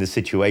lead in this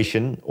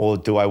situation or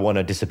do I want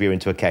to disappear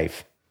into a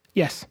cave?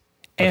 Yes.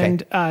 Okay.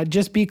 And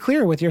just be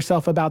clear with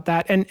yourself about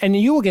that. And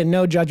you will get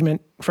no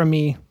judgment from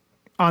me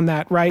on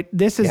that, right?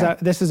 This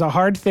is a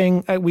hard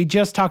thing. We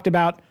just talked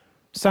about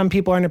some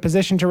people are in a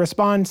position to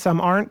respond, some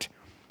aren't.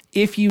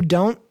 If you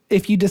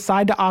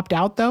decide to opt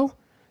out though,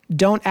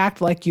 don't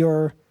act like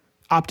you're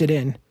opted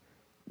in.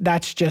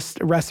 That's just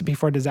a recipe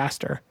for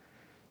disaster.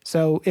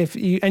 So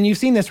you've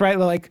seen this, right?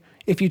 Like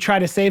if you try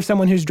to save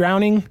someone who's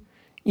drowning,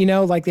 you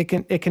know, like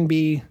it can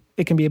be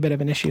it can be a bit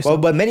of an issue. Well,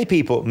 but many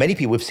people,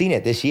 we've seen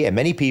it this year.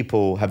 Many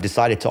people have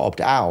decided to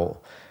opt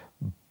out,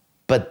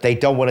 but they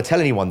don't want to tell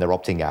anyone they're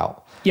opting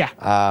out. Yeah.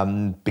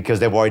 Because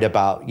they're worried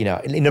about,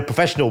 in the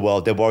professional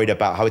world, they're worried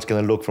about how it's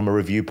going to look from a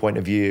review point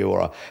of view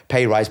or a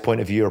pay rise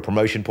point of view or a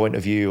promotion point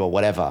of view or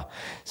whatever.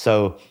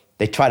 So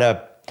they try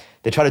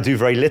to do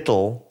very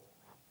little,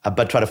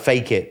 but try to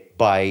fake it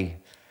by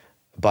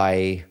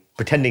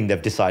pretending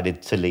they've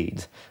decided to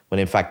lead when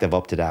in fact they've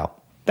opted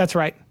out. That's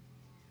right.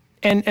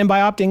 And by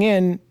opting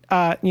in,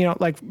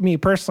 like me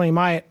personally,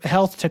 my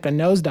health took a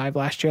nosedive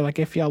last year. Like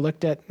if y'all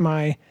looked at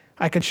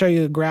I could show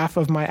you a graph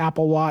of my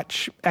Apple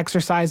Watch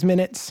exercise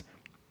minutes.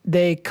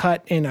 They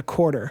cut in a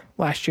quarter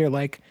last year,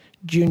 like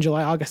June,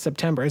 July, August,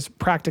 September is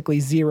practically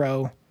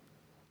zero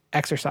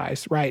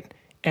exercise, right?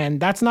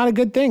 And that's not a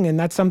good thing. And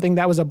that's something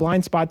that was a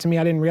blind spot to me.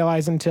 I didn't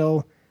realize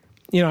until,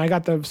 I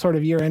got the sort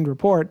of year-end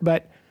report.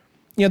 But,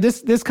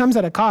 this comes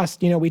at a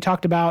cost. We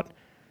talked about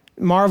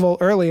Marvel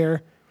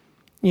earlier.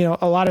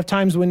 A lot of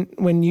times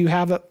when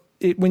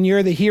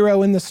you're the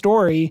hero in the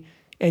story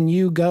and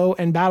you go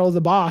and battle the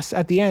boss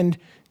at the end,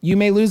 you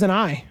may lose an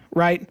eye,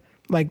 right?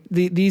 Like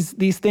these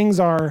things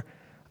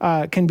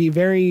can be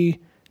very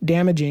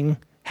damaging,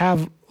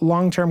 have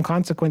long-term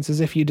consequences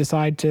if you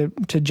decide to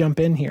jump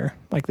in here.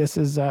 Like this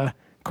is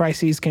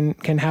crises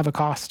can have a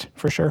cost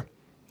for sure.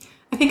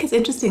 I think it's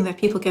interesting that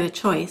people get a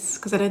choice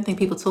because I don't think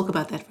people talk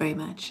about that very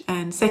much.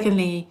 And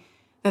secondly,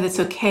 that it's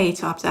okay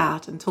to opt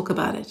out and talk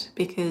about it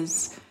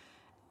because,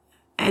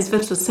 as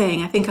Vips was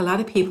saying, I think a lot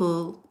of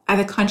people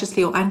either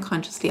consciously or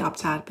unconsciously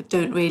opt out but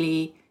don't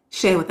really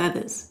share with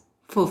others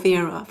for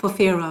fear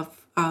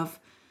of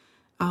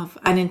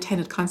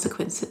unintended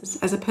consequences,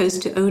 as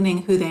opposed to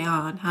owning who they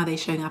are and how they're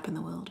showing up in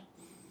the world.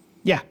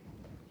 Yeah,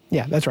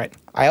 that's right.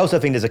 I also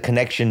think there's a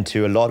connection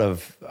to a lot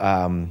of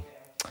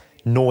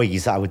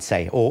noise, I would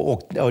say, or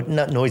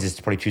not noise is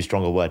probably too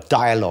strong a word,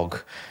 dialogue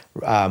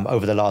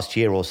over the last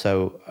year or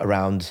so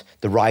around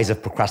the rise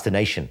of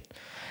procrastination.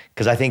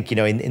 Because I think,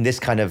 in this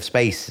kind of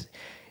space,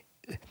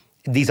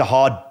 these are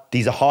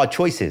hard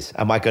choices.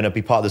 Am I going to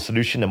be part of the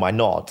solution? Am I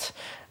not?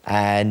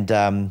 And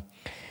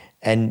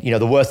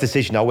the worst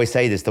decision, I always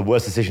say this, the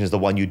worst decision is the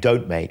one you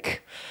don't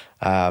make.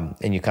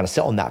 And you kind of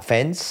sit on that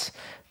fence.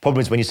 Problem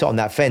is when you sit on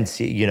that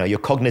fence, you're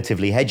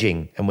cognitively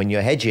hedging. And when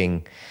you're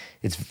hedging,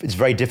 it's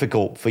very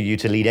difficult for you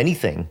to lead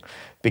anything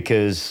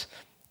because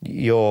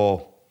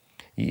you're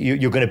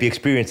going to be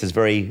experienced as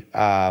very,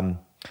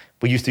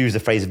 we used to use the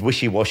phrase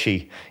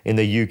wishy-washy in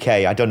the UK.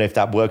 I don't know if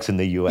that works in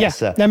the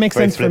US. Yeah, that makes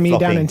sense for me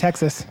down in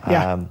Texas.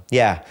 Yeah.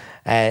 Yeah.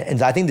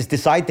 And I think this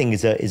decide thing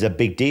is a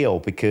big deal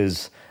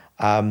because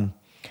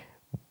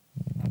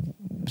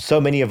so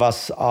many of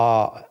us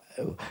are...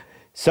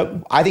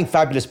 So I think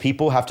fabulous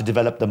people have to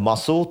develop the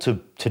muscle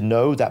to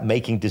know that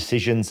making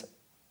decisions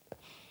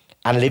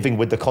and living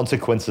with the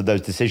consequence of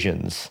those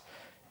decisions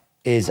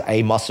is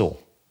a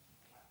muscle.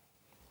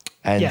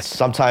 And yes.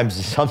 sometimes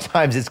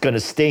it's going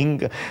to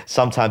sting,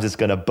 sometimes it's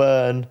going to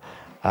burn,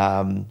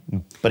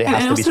 but it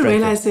has to be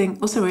strengthened.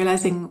 Also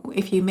realizing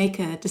if you make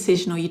a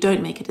decision or you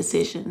don't make a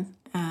decision,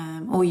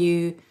 or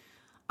you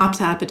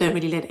opt out but don't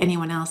really let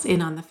anyone else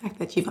in on the fact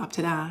that you've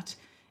opted out,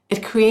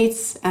 it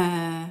creates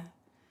like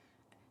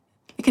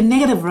a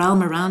negative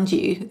realm around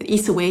you that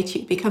eats away at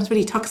you. It becomes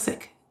really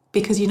toxic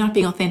because you're not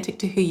being authentic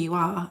to who you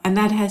are, and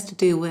that has to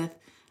do with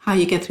how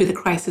you get through the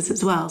crisis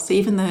as well. So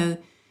even though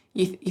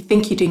you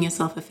think you're doing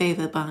yourself a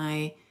favor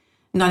by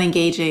not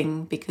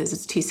engaging because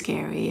it's too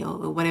scary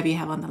or whatever you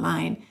have on the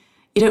line,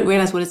 you don't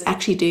realize what it's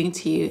actually doing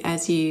to you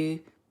as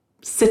you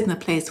sit in a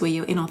place where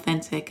you're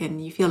inauthentic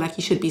and you feel like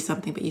you should be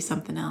something but you're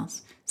something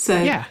else.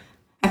 So yeah.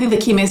 I think the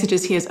key message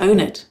is here is own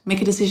it.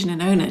 Make a decision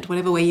and own it,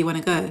 whatever way you want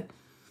to go.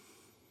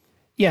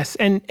 Yes,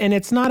 and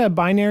it's not a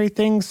binary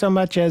thing so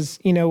much as,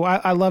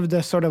 I love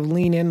the sort of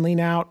lean in, lean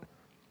out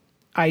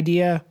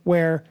idea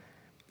where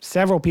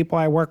several people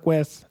I work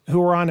with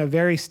who are on a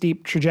very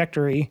steep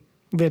trajectory,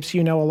 Vips,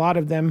 a lot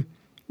of them,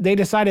 they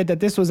decided that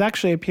this was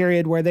actually a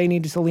period where they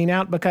needed to lean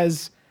out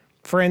because,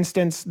 for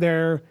instance,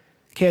 their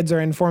kids are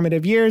in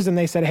formative years and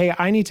they said, hey,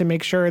 I need to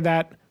make sure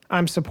that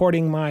I'm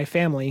supporting my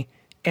family.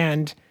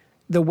 And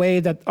the way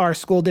that our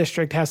school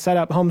district has set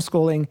up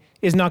homeschooling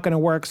is not going to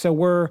work.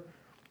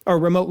 Or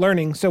remote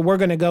learning. So we're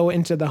going to go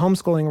into the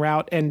homeschooling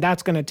route and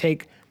that's going to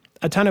take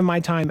a ton of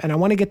my time. And I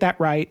want to get that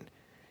right.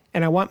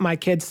 And I want my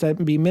kids to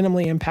be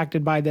minimally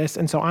impacted by this.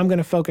 And so I'm going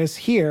to focus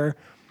here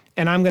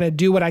and I'm going to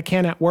do what I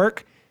can at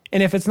work.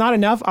 And if it's not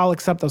enough, I'll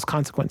accept those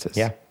consequences.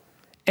 Yeah.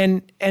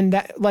 And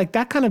that, like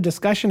that kind of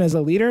discussion as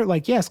a leader,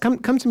 like, yes, come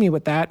to me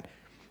with that.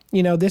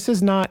 This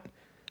is not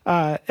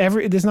this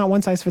is not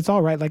one size fits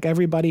all, right? Like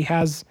everybody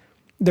has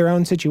their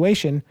own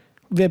situation.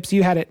 Vips,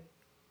 you had it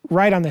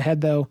right on the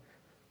head though.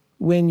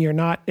 When you're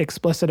not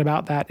explicit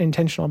about that,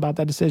 intentional about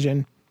that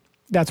decision,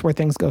 that's where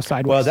things go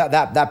sideways. Well,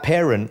 that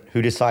parent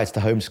who decides to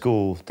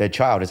homeschool their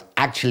child is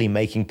actually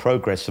making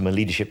progress from a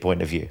leadership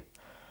point of view.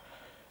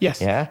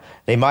 Yes. Yeah.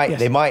 They might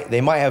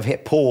have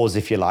hit pause,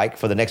 if you like,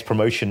 for the next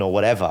promotion or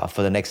whatever,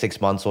 for the next 6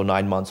 months or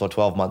 9 months or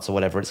 12 months or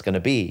whatever it's going to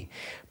be.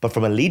 But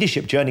from a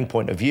leadership journey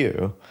point of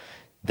view,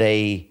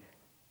 they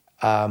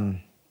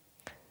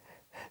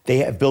they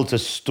have built a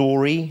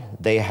story.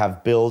 They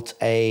have built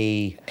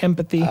a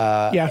empathy.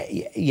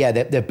 Yeah.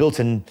 They've built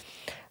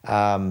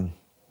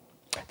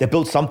they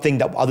built something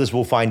that others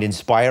will find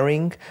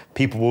inspiring.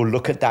 People will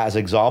look at that as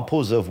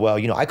examples of, well,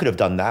 I could have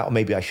done that, or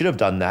maybe I should have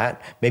done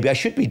that. Maybe I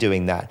should be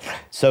doing that.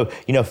 So,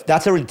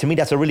 to me,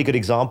 that's a really good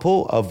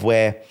example of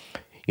where,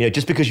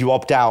 just because you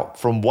opt out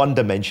from one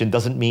dimension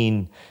doesn't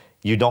mean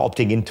you're not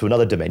opting into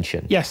another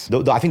dimension. Yes.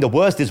 I think the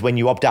worst is when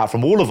you opt out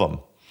from all of them.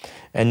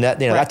 And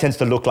that, Right. that tends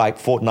to look like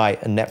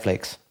Fortnite and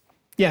Netflix.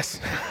 Yes.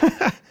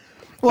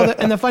 Well,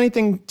 and the funny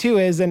thing too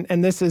is,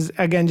 and this is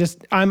again,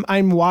 just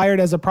I'm wired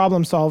as a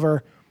problem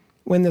solver.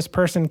 When this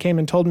person came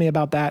and told me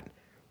about that,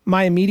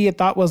 my immediate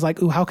thought was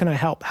like, ooh, how can I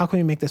help? How can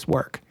we make this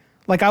work?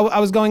 Like I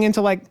was going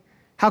into like,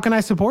 how can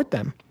I support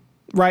them?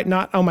 Right?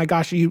 Not, oh my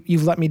gosh,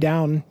 you've let me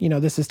down.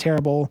 This is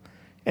terrible.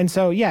 And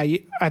so, yeah,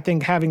 I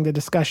think having the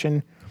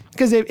discussion,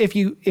 because if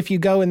you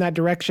go in that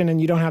direction and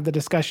you don't have the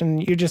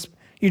discussion, you're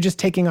just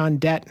taking on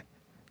debt,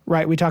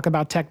 right? We talk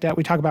about tech debt.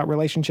 We talk about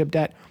relationship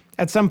debt.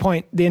 At some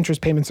point, the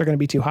interest payments are going to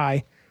be too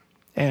high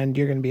and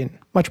you're going to be in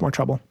much more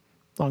trouble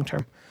long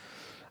term.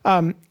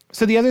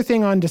 So the other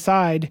thing on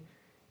Decide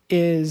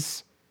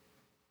is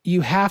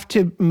you have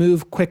to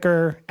move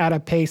quicker at a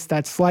pace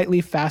that's slightly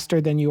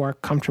faster than you are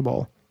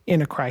comfortable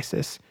in a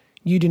crisis.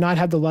 You do not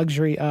have the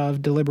luxury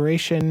of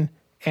deliberation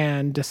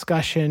and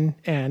discussion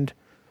and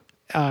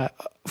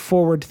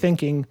forward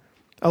thinking.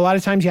 A lot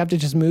of times you have to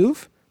just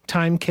move.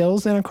 Time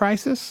kills in a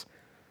crisis,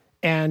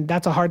 and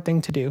that's a hard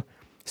thing to do.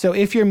 So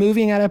if you're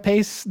moving at a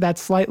pace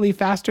that's slightly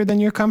faster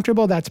than you're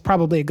comfortable, that's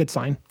probably a good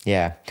sign.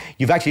 Yeah.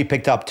 You've actually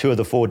picked up 2 of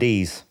the 4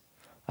 Ds.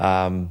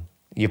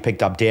 You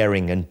picked up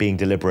daring and being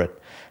deliberate.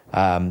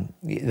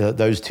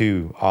 Those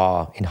 2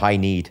 are in high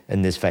need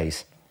in this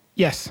phase.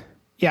 Yes.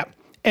 Yeah.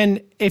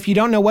 And if you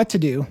don't know what to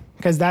do,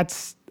 because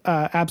that's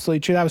absolutely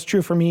true. That was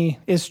true for me,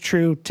 is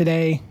true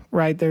today,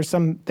 right? There's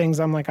some things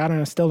I'm like,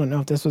 still don't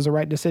know if this was the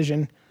right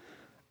decision.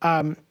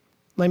 I'll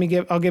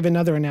give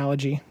another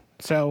analogy.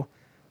 So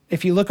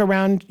if you look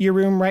around your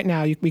room right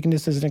now, we can do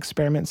this as an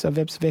experiment. So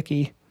Vips,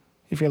 Vicky,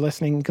 if you're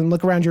listening, you can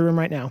look around your room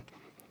right now.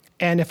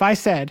 And if I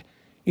said,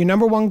 your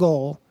number one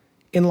goal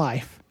in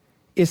life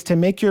is to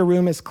make your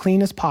room as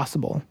clean as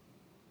possible.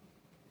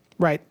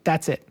 Right,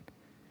 that's it.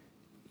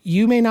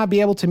 You may not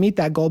be able to meet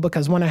that goal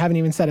because, one, I haven't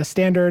even set a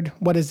standard.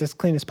 What does this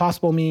clean as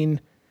possible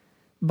mean?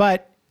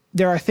 But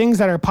there are things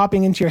that are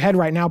popping into your head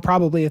right now.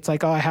 Probably it's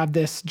like, oh, I have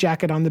this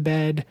jacket on the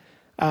bed.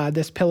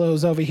 This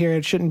pillow's over here.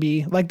 It shouldn't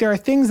be. Like, there are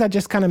things that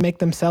just kind of make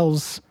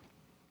themselves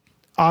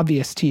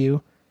obvious to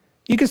you.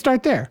 You can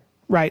start there,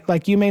 right?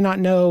 Like, you may not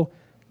know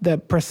the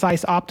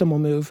precise optimal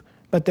move,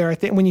 but there are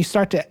when you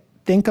start to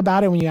think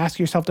about it, when you ask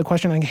yourself the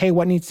question like, hey,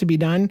 what needs to be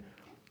done?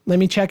 Let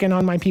me check in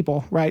on my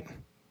people, right?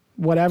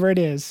 Whatever it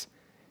is,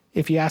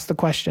 if you ask the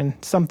question,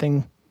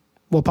 something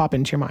will pop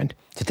into your mind.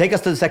 So take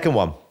us to the second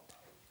one.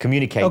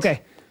 Communicate.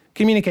 Okay,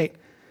 communicate.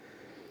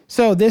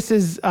 So this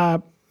is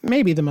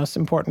maybe the most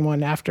important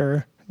one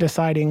after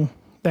deciding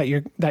that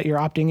you're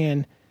opting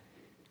in.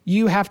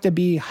 You have to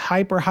be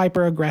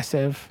hyper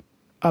aggressive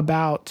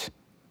about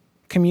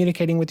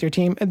communicating with your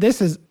team.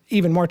 This is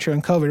even more true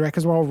in COVID, right?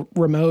 Because we're all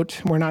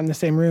remote, we're not in the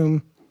same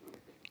room,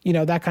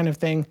 that kind of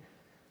thing.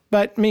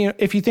 But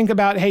if you think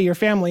about, hey, your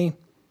family,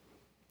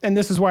 and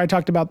this is where I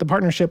talked about the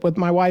partnership with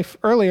my wife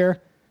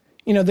earlier,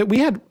 that we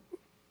had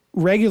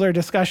regular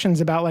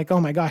discussions about like, oh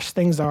my gosh,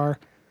 things are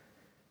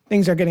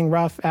getting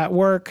rough at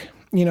work.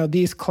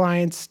 These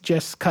clients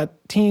just cut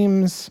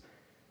teams.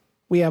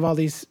 We have all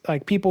these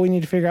like people we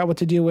need to figure out what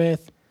to do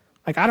with.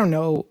 Like, I don't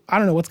know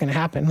what's going to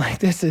happen. Like,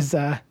 this is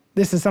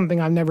something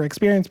I've never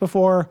experienced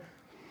before.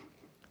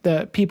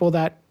 The people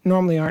that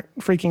normally aren't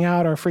freaking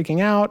out are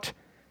freaking out.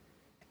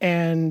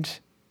 And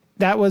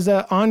that was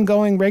an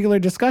ongoing regular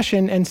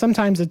discussion. And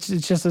sometimes it's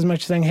just as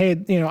much saying, hey,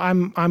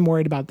 I'm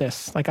worried about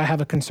this. Like, I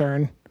have a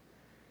concern.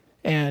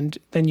 And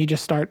then you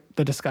just start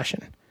the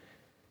discussion.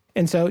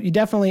 And so you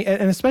definitely,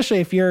 and especially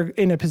if you're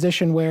in a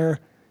position where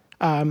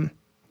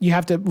you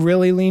have to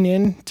really lean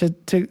in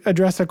to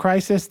address a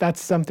crisis,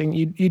 that's something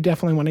you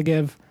definitely want to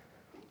give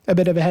a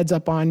bit of a heads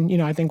up on.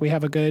 I think we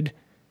have a good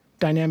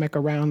dynamic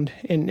around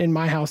in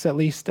my house at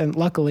least. And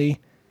luckily,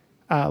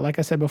 like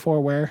I said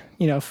before, where,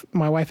 if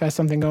my wife has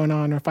something going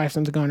on or if I have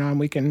something going on,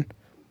 we can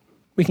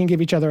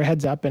give each other a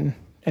heads up and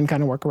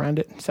kind of work around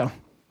it. So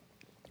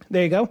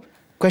there you go.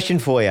 Question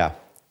for you.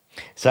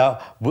 So,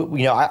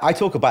 I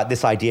talk about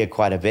this idea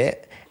quite a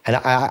bit. And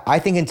I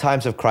think in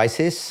times of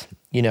crisis,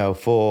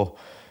 for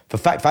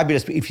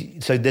fabulous,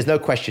 so there's no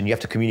question you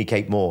have to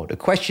communicate more. The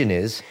question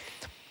is,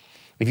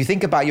 if you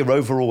think about your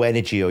overall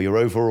energy or your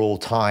overall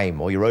time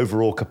or your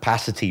overall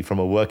capacity from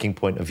a working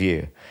point of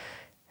view,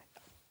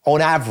 on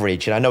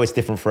average, and I know it's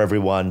different for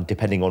everyone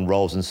depending on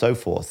roles and so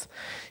forth,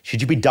 should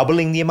you be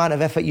doubling the amount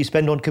of effort you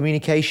spend on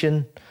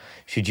communication?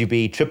 Should you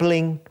be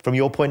tripling from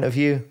your point of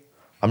view?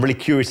 I'm really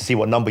curious to see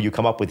what number you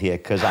come up with here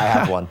because I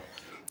have one.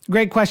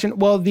 Great question.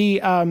 Well,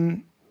 the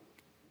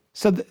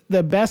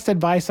best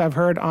advice I've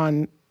heard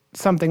on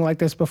something like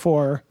this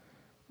before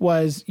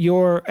was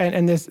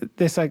and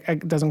this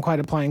like doesn't quite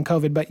apply in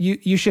COVID, but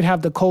you should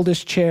have the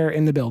coldest chair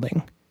in the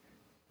building.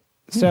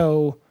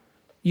 So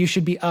you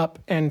should be up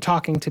and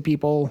talking to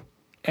people,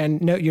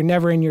 and no, you're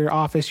never in your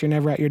office, you're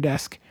never at your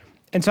desk.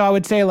 And so I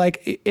would say,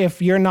 like,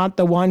 if you're not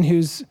the one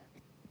who's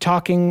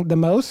talking the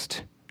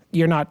most,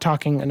 you're not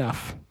talking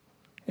enough.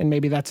 And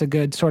maybe that's a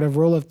good sort of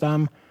rule of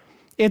thumb.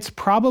 It's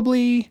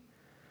probably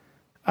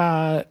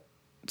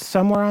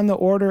somewhere on the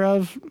order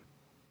of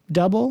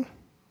double.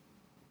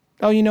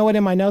 Oh, you know what?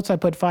 In my notes, I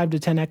put 5 to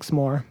 10x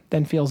more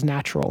than feels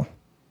natural,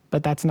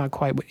 but that's not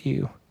quite what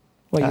you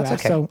asked.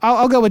 Okay. So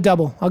I'll go with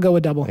double. I go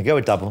with double.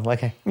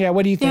 Okay. Yeah.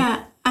 What do you think?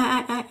 Yeah,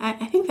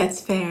 I think that's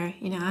fair.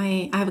 You know,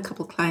 I have a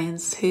couple of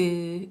clients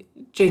who,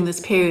 during this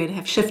period,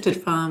 have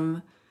shifted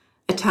from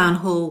a town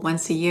hall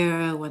once a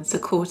year, once a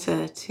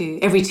quarter, to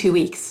every 2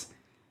 weeks,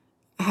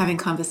 having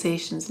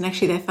conversations. And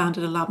actually, they found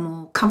it a lot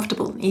more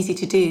comfortable and easy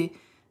to do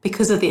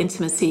because of the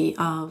intimacy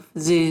of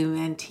Zoom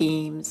and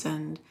Teams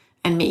and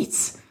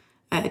Meets.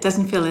 It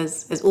doesn't feel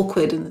as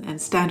awkward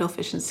and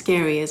standoffish and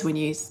scary as when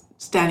you're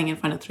standing in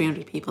front of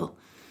 300 people.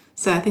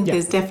 So I think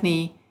there's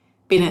definitely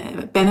been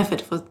a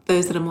benefit for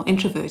those that are more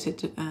introverted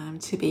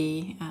to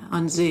be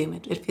on Zoom.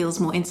 It feels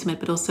more intimate,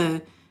 but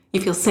also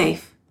you feel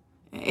safe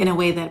in a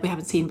way that we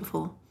haven't seen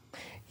before.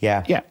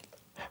 Yeah. Yeah.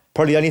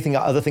 Probably the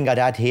other thing I'd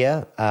add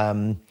here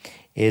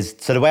is,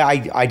 so the way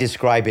I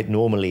describe it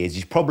normally is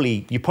you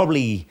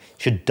probably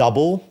should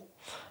double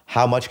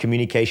how much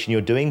communication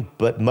you're doing,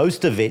 but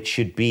most of it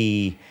should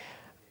be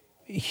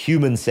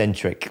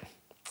human-centric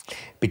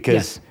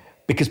because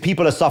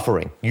people are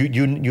suffering.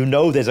 You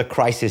know there's a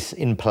crisis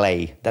in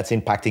play that's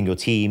impacting your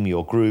team,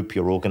 your group,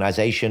 your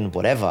organization,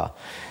 whatever.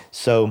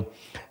 So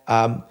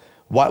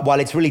while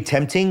it's really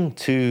tempting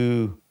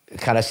to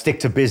kind of stick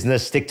to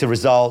business, stick to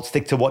results,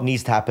 stick to what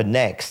needs to happen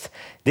next,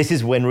 this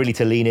is when really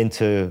to lean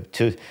into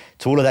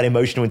all of that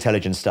emotional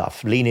intelligence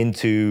stuff. Lean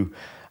into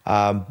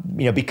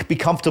be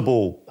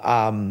comfortable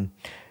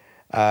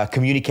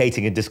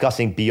communicating and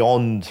discussing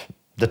beyond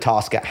the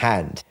task at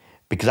hand,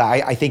 because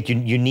I think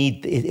you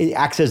need it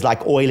acts as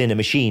like oil in a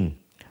machine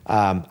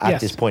at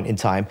this point in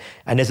time,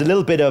 and there's a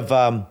little bit of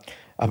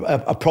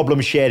a problem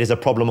shared is a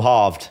problem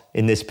halved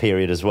in this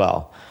period as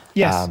well.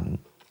 Yes, and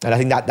I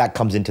think that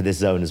comes into this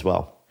zone as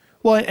well.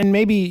 Well, and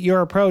maybe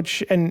your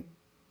approach, and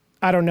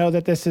I don't know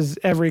that this is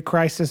every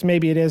crisis,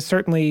 maybe it is,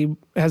 certainly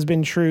has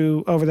been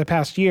true over the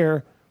past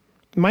year.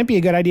 It might be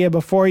a good idea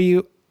before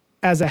you,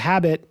 as a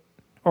habit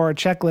or a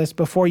checklist,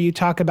 before you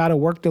talk about a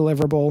work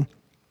deliverable,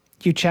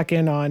 you check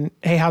in on,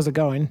 hey, how's it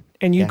going?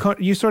 And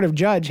you sort of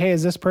judge, hey,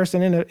 is this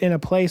person in a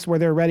place where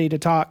they're ready to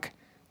talk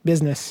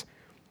business?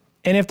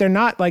 And if they're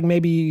not, like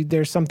maybe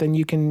there's something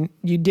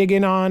you dig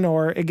in on,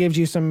 or it gives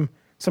you some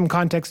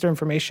context or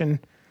information.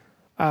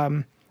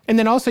 And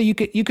then also you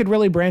could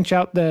really branch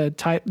out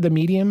the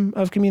medium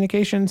of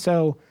communication.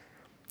 So,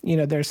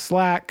 there's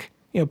Slack.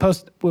 We'll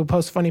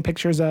post funny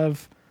pictures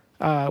of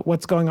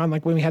what's going on.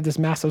 Like when we had this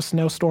massive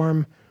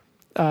snowstorm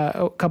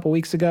a couple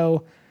weeks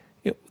ago,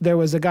 there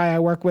was a guy I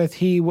work with.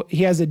 He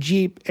has a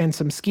Jeep and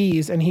some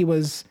skis, and he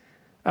was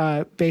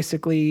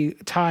basically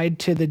tied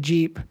to the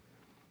Jeep,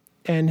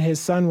 and his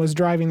son was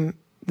driving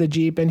the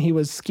Jeep, and he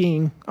was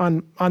skiing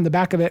on the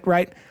back of it,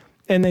 right?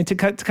 And they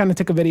kind of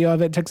took a video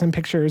of it, took some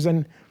pictures,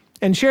 and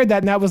shared that.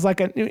 And that was like,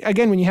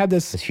 again, when you have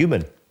this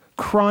human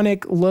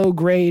chronic low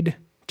grade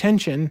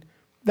tension,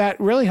 that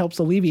really helps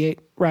alleviate,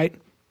 right?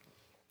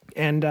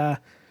 And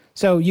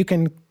so you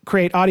can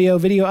create audio,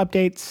 video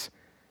updates.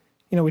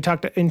 We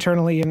talked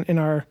internally in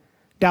our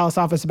Dallas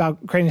office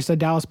about creating just a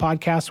Dallas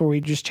podcast where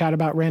we just chat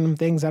about random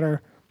things that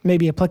are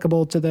maybe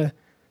applicable to the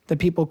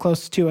people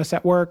close to us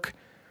at work.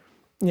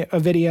 A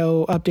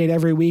video update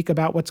every week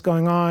about what's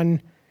going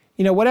on.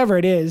 Whatever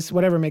it is,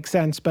 whatever makes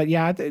sense. But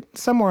yeah,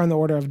 somewhere on the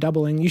order of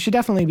doubling. You should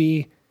definitely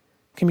be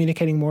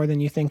communicating more than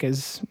you think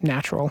is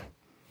natural.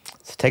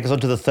 So take us on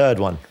to the third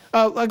one.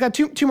 Oh, I got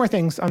two more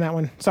things on that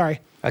one. Sorry.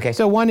 Okay.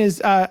 So one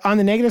is on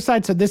the negative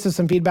side. So this is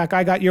some feedback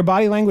I got. Your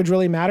body language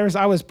really matters.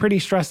 I was pretty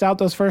stressed out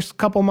those first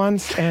couple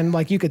months, and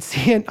like you could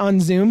see it on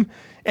Zoom,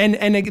 and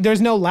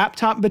there's no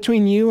laptop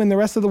between you and the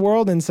rest of the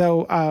world, and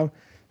so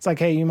it's like,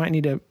 hey, you might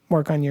need to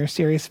work on your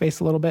serious face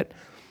a little bit.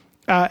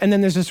 And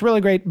then there's this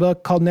really great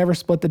book called Never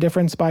Split the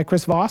Difference by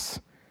Chris Voss,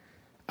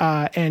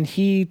 and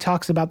he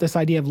talks about this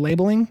idea of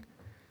labeling.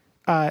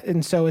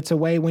 And so it's a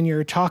way when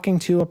you're talking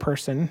to a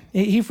person,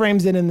 he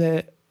frames it in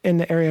the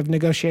area of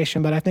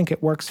negotiation, but I think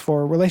it works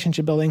for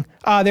relationship building.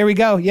 There we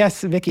go.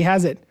 Yes, Vicky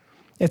has it.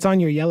 It's on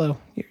your yellow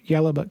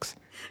books.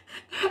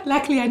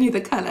 Luckily, I knew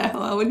the color,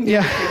 or I wouldn't.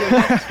 Yeah.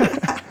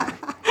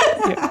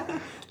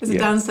 There's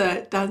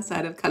a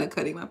downside of color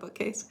coding my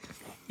bookcase.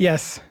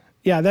 Yes.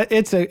 Yeah,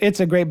 it's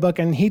a great book,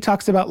 and he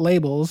talks about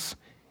labels,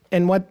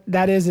 and what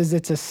that is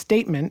it's a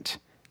statement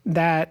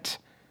that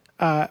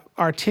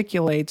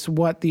articulates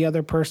what the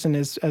other person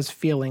is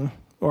feeling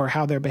or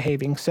how they're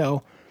behaving.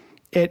 So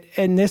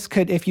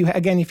if you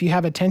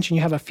have a tension,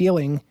 you have a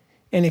feeling,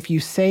 and if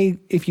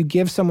you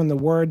give someone the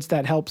words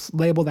that helps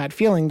label that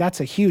feeling, that's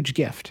a huge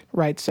gift,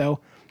 right?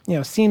 So,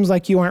 seems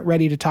like you aren't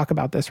ready to talk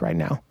about this right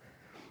now.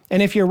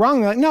 And if you're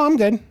wrong, like, no, I'm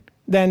good.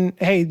 Then,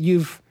 hey,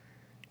 you've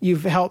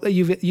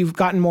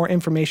gotten more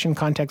information,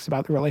 context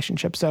about the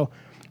relationship. So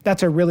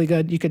that's a really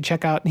good, you could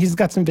check out. He's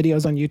got some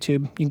videos on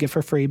YouTube you can get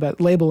for free, but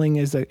labeling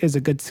is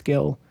a good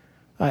skill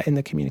in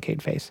the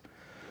communicate phase.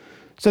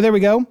 So there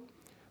we go.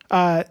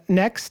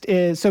 Next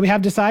is, so we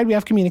have decide, we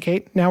have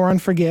communicate. Now we're on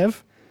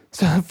forgive.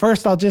 So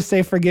first I'll just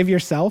say forgive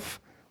yourself.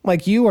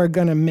 Like, you are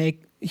going to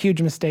make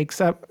huge mistakes.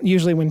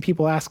 Usually when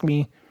people ask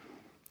me,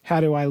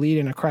 how do I lead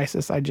in a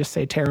crisis? I just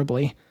say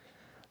terribly.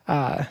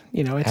 It's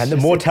and the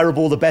more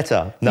terrible, the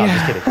better. No, yeah.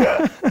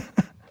 I'm just kidding.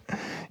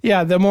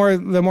 Yeah, the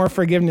more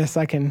forgiveness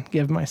I can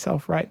give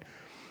myself, right?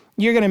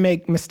 You're going to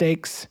make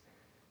mistakes.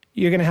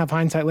 You're going to have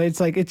hindsight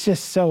later. It's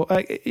just so,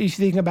 you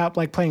think about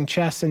like playing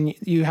chess and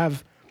you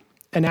have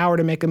an hour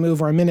to make a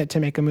move or a minute to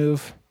make a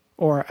move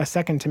or a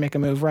second to make a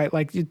move, right?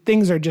 Like,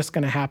 things are just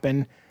going to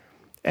happen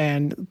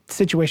and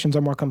situations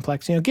are more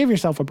complex. Give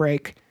yourself a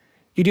break.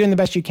 You're doing the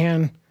best you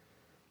can.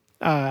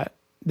 The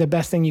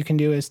best thing you can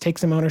do is take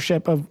some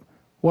ownership of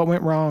what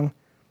went wrong,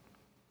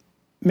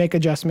 make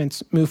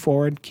adjustments, move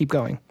forward, keep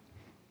going.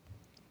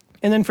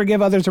 And then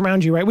forgive others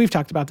around you, right? We've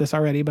talked about this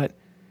already, but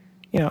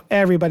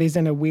everybody's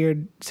in a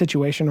weird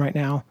situation right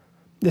now.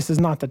 This is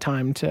not the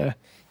time to...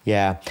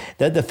 Yeah.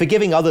 The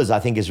forgiving others, I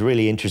think, is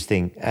really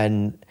interesting.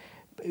 And,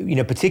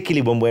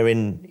 particularly when we're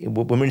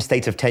in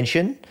states of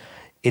tension,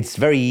 it's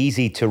very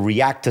easy to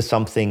react to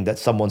something that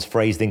someone's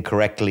phrased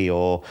incorrectly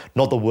or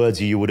not the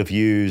words you would have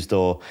used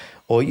or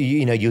how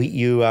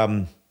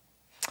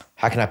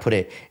can I put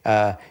it?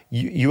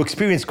 You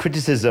experience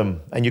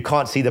criticism and you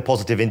can't see the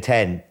positive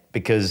intent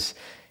because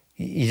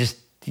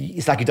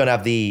it's like you don't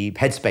have the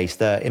headspace,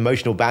 the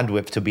emotional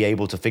bandwidth to be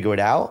able to figure it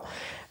out.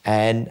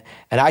 And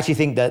I actually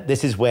think that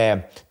this is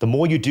where the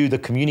more you do the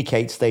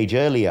communicate stage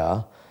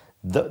earlier,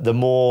 the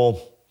more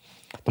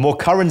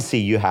currency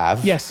you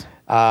have. Yes.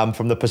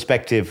 From the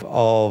perspective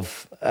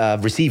of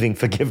receiving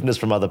forgiveness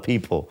from other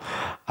people.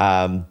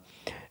 And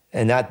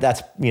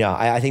that's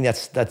I think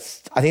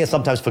that's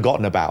sometimes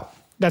forgotten about.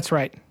 That's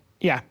right.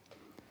 Yeah.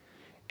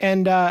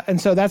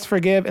 And so that's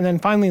forgive. And then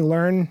finally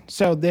learn.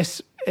 So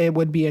it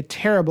would be a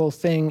terrible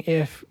thing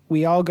if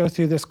we all go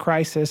through this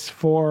crisis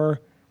for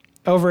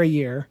over a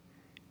year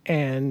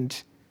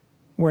and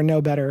we're no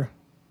better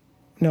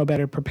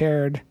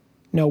prepared,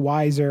 no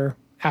wiser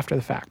after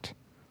the fact.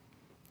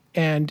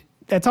 And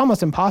that's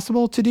almost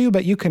impossible to do,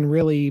 but you can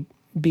really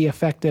be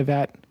effective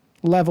at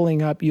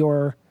leveling up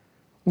your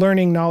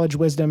learning, knowledge,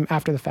 wisdom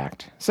after the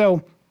fact.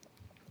 So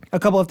a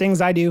couple of things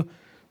I do.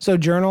 So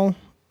journal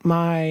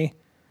my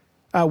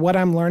what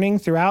I'm learning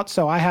throughout.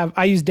 So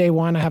I use day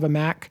one. I have a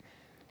Mac,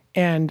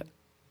 and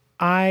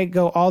I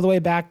go all the way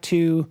back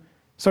to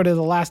sort of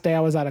the last day I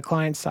was at a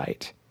client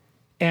site,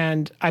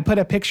 and I put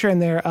a picture in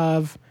there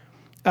of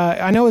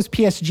I know it was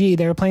PSG.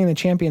 They were playing the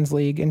Champions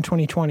League in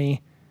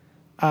 2020,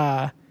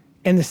 and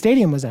the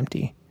stadium was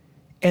empty,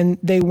 and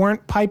they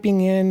weren't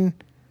piping in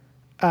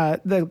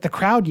the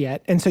crowd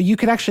yet, and so you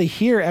could actually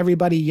hear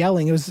everybody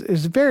yelling. It was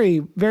very,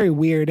 very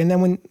weird. And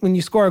then when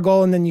you score a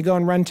goal and then you go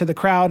and run to the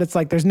crowd, it's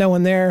like there's no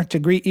one there to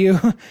greet you.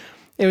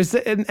 It was,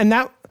 and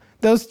that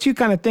those two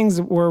kind of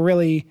things were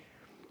really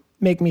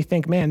make me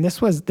think, man,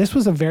 this was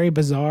a very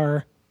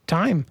bizarre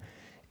time.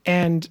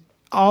 And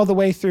all the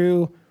way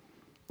through,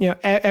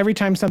 every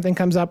time something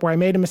comes up where I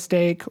made a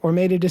mistake or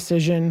made a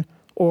decision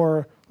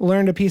or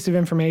learned a piece of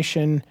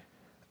information,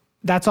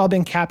 that's all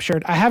been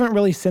captured. I haven't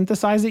really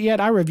synthesized it yet.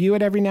 I review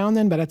it every now and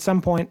then, but at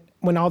some point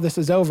when all this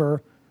is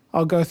over,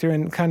 I'll go through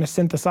and kind of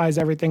synthesize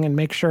everything and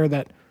make sure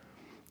that,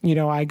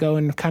 I go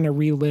and kind of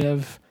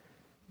relive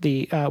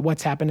the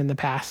what's happened in the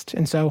past.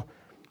 And so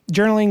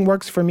journaling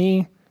works for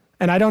me,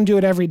 and I don't do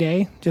it every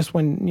day, just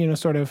when,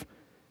 sort of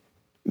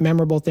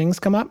memorable things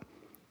come up.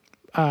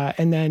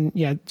 And then,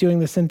 doing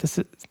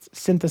the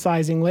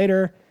synthesizing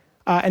later.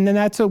 And then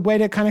that's a way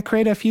to kind of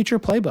create a future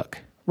playbook,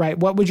 right?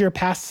 What would your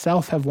past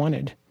self have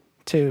wanted?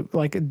 To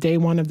like day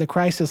one of the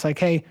crisis, like,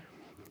 hey,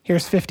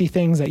 here's 50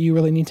 things that you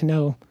really need to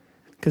know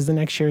because the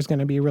next year is going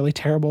to be really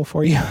terrible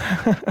for you.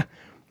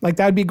 Like,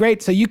 that would be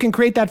great. So you can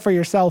create that for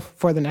yourself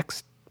for the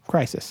next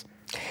crisis.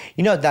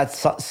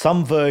 That's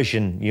some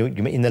version, you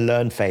in the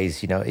learn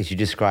phase, as you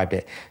described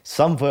it,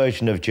 some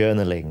version of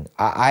journaling.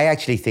 I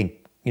actually think,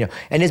 and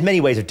there's many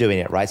ways of doing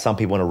it, right? Some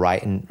people want to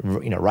write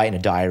in a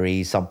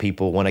diary. Some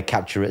people want to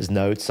capture it as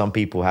notes. Some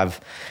people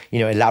have,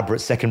 elaborate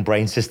second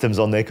brain systems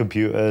on their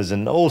computers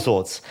and all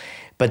sorts.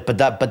 But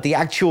the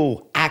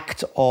actual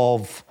act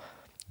of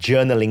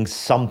journaling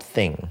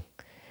something,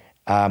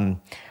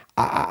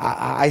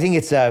 I think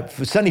it's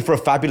certainly for a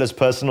fabulous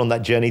person on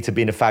that journey to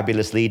being a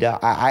fabulous leader.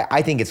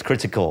 I think it's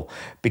critical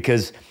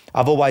because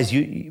otherwise,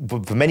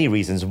 for many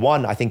reasons.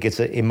 One, I think it's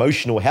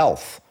emotional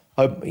health.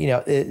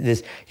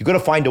 You've got to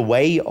find a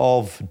way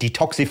of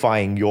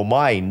detoxifying your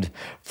mind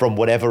from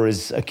whatever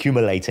is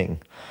accumulating.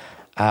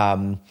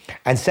 And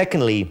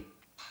secondly,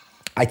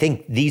 I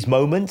think these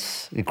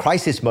moments, the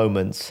crisis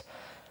moments,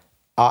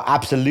 are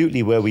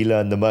absolutely where we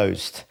learn the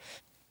most.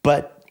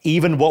 But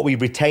even what we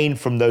retain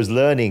from those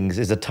learnings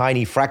is a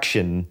tiny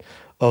fraction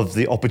of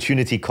the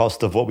opportunity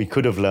cost of what we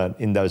could have learned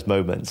in those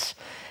moments.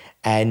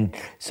 And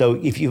so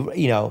if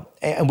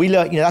and we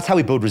learn, that's how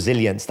we build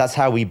resilience. That's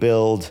how we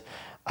build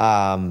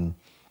the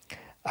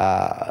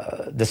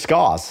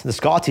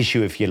scar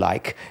tissue, if you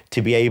like,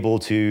 to be able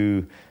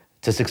to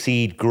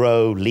succeed,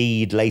 grow,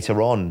 lead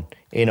later on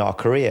in our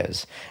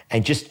careers.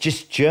 And just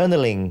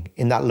journaling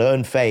in that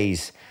learn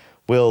phase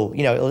will,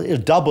 it'll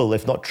double,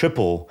 if not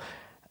triple,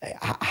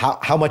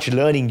 how much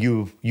learning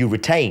you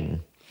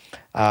retain.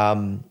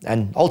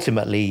 And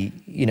ultimately,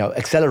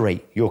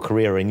 accelerate your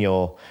career and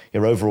your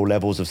overall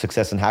levels of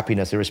success and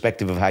happiness,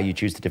 irrespective of how you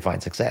choose to define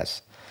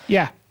success.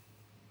 Yeah.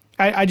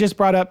 I just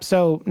brought up,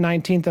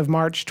 19th of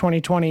March,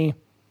 2020,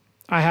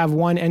 I have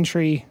one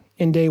entry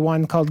in day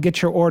one called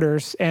Get Your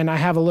Orders, and I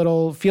have a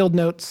little field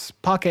notes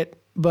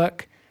pocket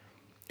book,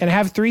 and I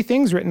have 3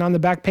 things written on the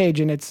back page,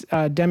 and it's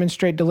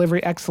demonstrate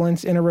delivery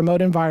excellence in a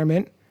remote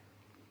environment,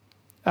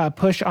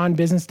 push on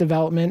business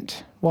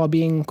development while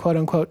being quote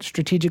unquote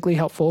strategically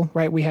helpful,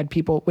 right? We had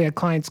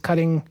clients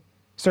cutting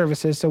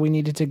services, so we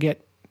needed to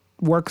get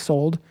work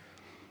sold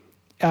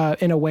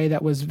in a way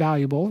that was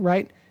valuable,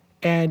 right?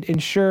 And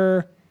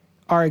ensure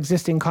our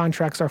existing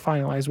contracts are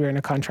finalized. We're in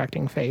a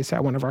contracting phase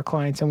at one of our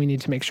clients, and we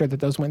need to make sure that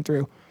those went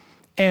through.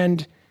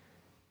 And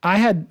I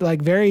had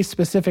very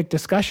specific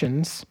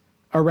discussions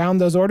around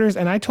those orders,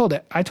 and I told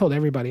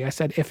everybody, I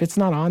said, if it's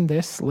not on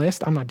this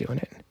list, I'm not doing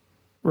it.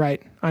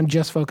 Right. I'm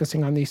just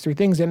focusing on these 3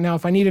 things. And now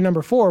if I need a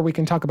number 4, we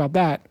can talk about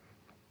that,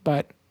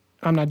 but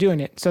I'm not doing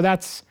it. So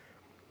that's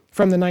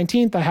from the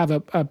 19th. I have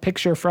a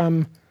picture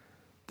from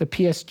the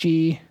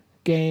PSG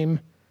game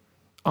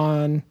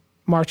on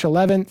March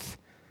 11th.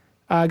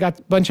 I got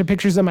a bunch of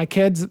pictures of my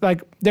kids.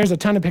 There's a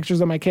ton of pictures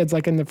of my kids,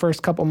 in the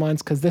first couple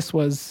months, because this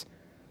was,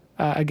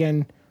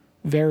 again,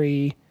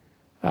 very,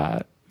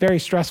 very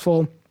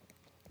stressful.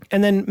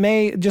 And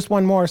then just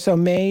one more. So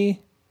May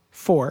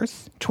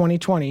 4th,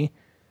 2020,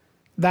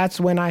 that's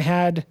when I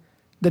had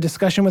the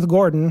discussion with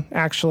Gordon,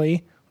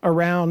 actually,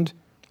 around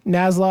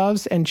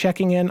Maslow's and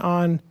checking in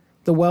on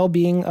the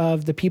well-being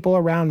of the people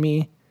around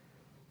me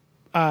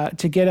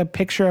to get a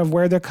picture of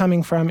where they're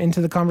coming from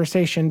into the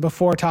conversation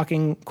before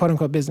talking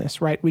quote-unquote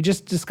business, right? We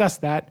just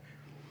discussed that.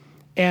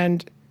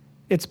 And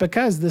it's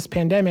because this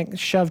pandemic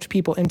shoved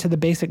people into the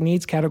basic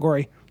needs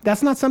category.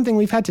 That's not something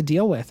we've had to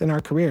deal with in our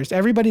careers.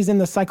 Everybody's in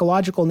the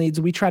psychological needs.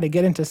 We try to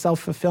get into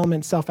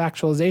self-fulfillment,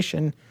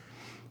 self-actualization.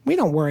 We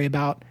don't worry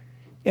about,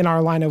 in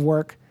our line of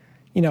work,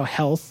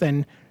 health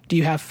and do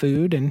you have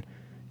food and,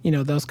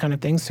 those kind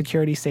of things,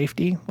 security,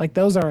 safety,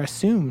 those are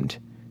assumed.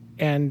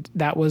 And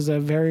that was a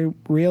very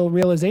real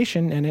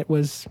realization. And it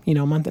was, a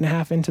month and a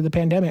half into the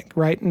pandemic,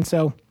 right? And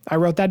so I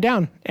wrote that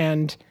down,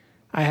 and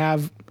I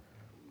have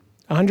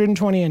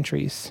 120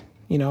 entries,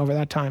 over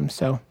that time.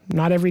 So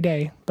not every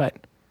day, but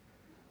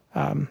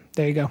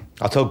there you go.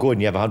 I'll tell Gordon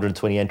you have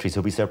 120 entries.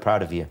 He'll be so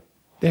proud of you.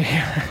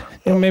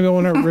 Maybe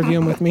want to review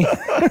them with me.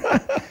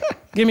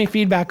 Give me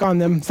feedback on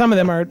them. Some of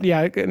them are,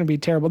 going to be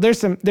terrible. There's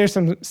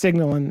some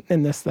signal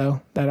in this,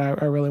 though, that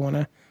I really want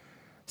to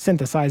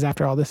synthesize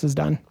after all this is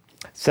done.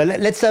 So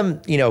let's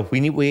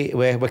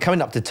we're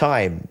coming up to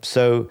time.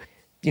 So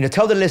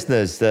tell the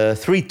listeners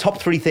the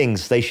top three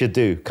things they should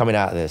do coming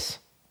out of this,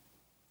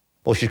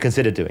 or should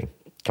consider doing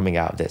coming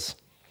out of this.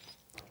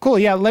 Cool.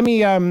 Yeah. Let me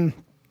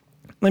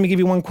give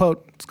you one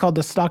quote. It's called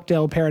the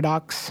Stockdale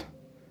Paradox.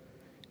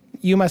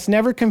 You must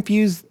never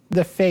confuse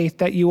the faith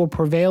that you will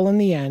prevail in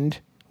the end,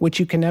 which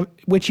you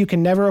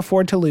can never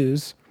afford to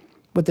lose,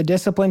 with the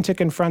discipline to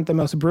confront the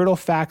most brutal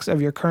facts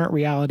of your current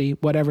reality,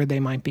 whatever they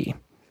might be.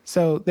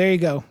 So there you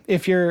go.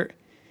 If you're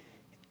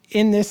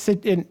in this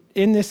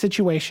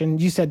situation,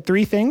 you said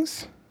 3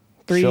 things,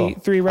 three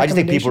recommendations. I just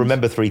think people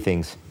remember 3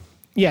 things.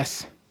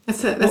 Yes.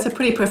 That's a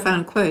pretty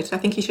profound quote. I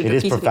think you should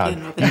repeat it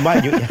again, Robin. You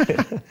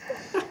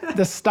might.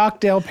 The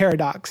Stockdale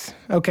Paradox.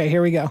 Okay,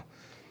 here we go.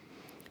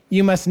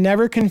 You must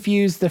never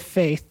confuse the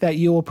faith that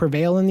you will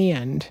prevail in the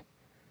end,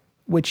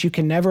 which you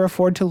can never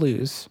afford to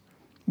lose,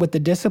 with the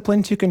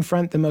discipline to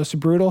confront the most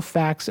brutal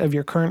facts of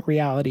your current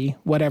reality,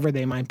 whatever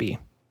they might be.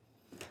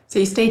 So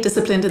you stay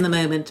disciplined in the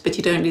moment, but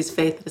you don't lose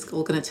faith that it's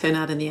all going to turn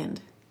out in the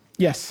end.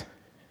 Yes.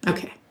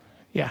 Okay.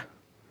 Yeah.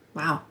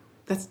 Wow.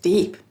 That's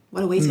deep.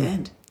 What a way to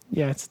end.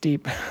 Yeah, it's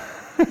deep.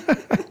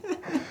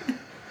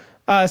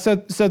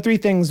 So 3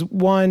 things.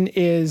 One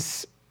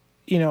is,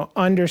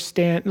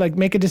 understand,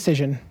 make a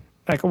decision.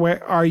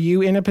 Where are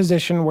you in a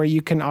position where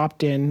you can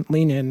opt in,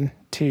 lean in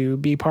to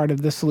be part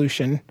of the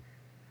solution?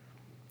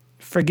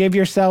 Forgive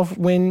yourself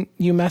when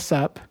you mess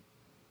up,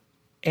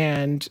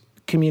 and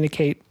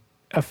communicate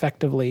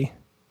effectively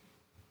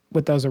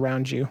with those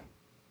around you.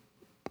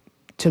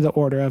 To the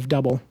order of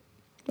double,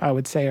 I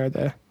would say, are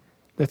the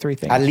 3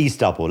 things. At least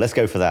double. Let's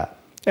go for that.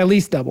 At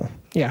least double.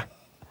 Yeah.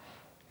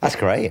 That's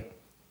great.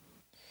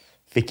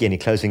 Vicky, any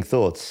closing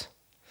thoughts?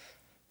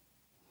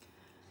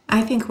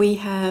 I think we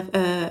have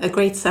a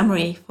great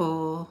summary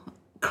for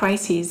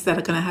crises that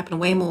are going to happen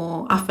way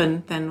more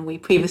often than we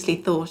previously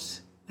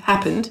thought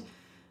happened.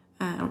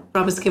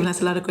 Robert's given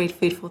us a lot of great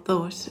food for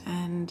thought,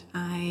 and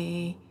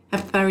I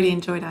have thoroughly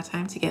enjoyed our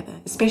time together,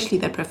 especially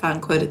that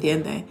profound quote at the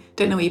end there.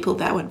 Don't know where you pulled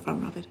that one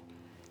from, Robert.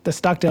 The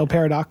Stockdale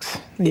paradox.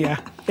 Yeah,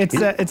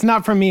 it's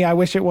not from me. I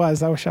wish it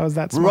was. I wish I was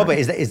that smart. Robert,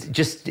 is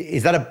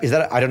that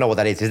a I don't know what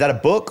that is. Is that a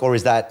book or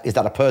is that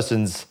a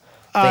person's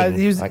thing?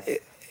 He was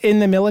in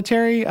the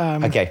military.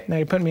 Okay. Now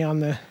you put me on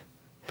the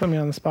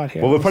spot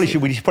here. Well, we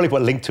should probably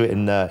put a link to it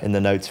in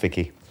the notes,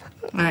 Vicky.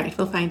 All right,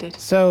 we'll find it.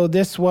 So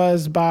this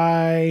was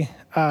by.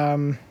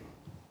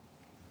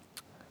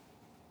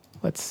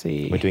 Let's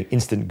see. We're doing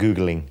instant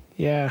Googling.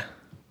 Yeah.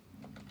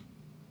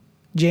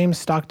 James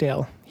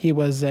Stockdale. He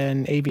was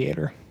an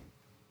aviator.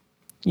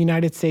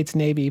 United States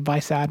Navy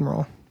Vice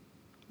Admiral.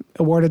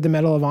 Awarded the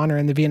Medal of Honor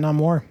in the Vietnam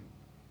War,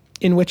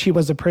 in which he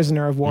was a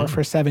prisoner of war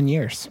for 7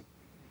 years.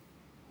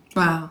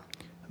 Wow.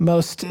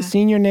 Most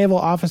senior naval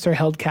officer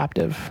held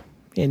captive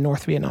in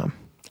North Vietnam.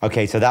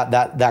 Okay, so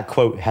that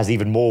quote has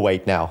even more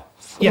weight now.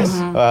 Yes.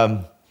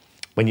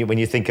 When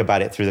you think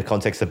about it through the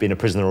context of being a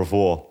prisoner of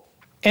war.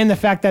 And the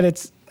fact that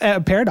it's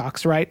a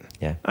paradox, right?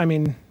 Yeah. I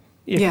mean,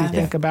 if you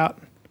think about...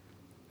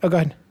 Oh, go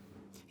ahead.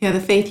 Yeah, the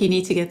faith you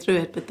need to get through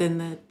it, but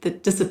then the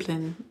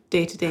discipline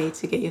day to day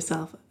to get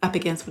yourself up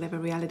against whatever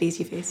realities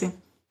you're facing.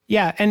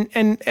 Yeah,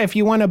 and if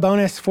you want a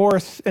bonus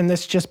fourth, and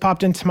this just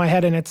popped into my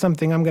head and it's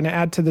something I'm going to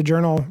add to the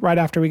journal right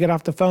after we get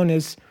off the phone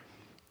is,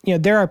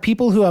 there are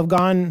people who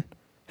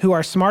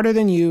are smarter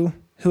than you,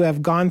 who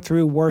have gone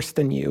through worse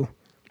than you.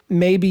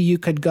 Maybe you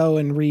could go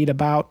and read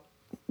about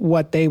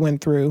what they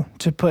went through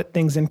to put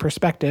things in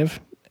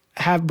perspective,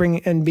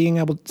 being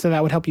able, so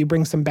that would help you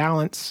bring some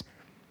balance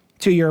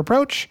to your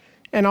approach,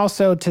 and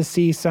also to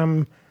see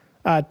some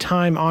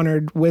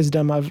time-honored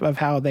wisdom of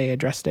how they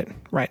addressed it.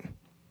 Right.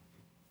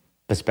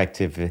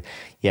 Perspective.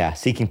 Yeah,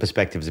 seeking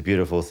perspective is a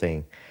beautiful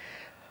thing.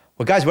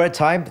 Well, guys, we're at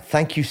time.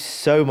 Thank you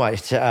so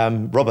much.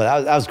 Robert,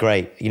 that was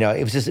great.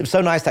 It was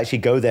so nice to actually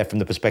go there from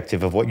the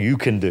perspective of what you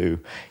can do,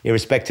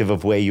 irrespective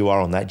of where you are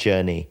on that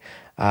journey.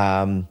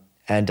 And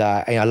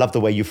I love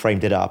the way you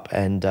framed it up.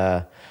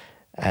 The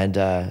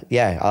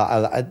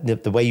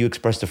way you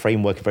expressed the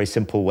framework, a very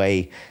simple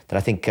way that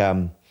I think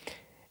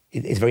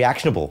is very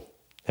actionable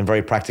and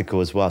very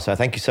practical as well. So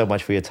thank you so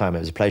much for your time. It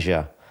was a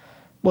pleasure.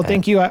 Well,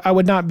 thank you. I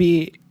would not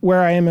be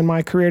where I am in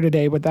my career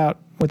today without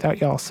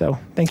y'all. So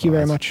thank you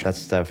very much.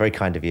 That's very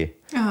kind of you.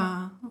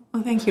 Oh,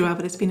 well, thank you,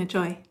 Robert. It's been a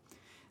joy.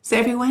 So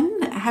everyone,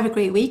 have a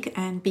great week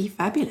and be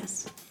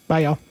fabulous. Bye,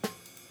 y'all.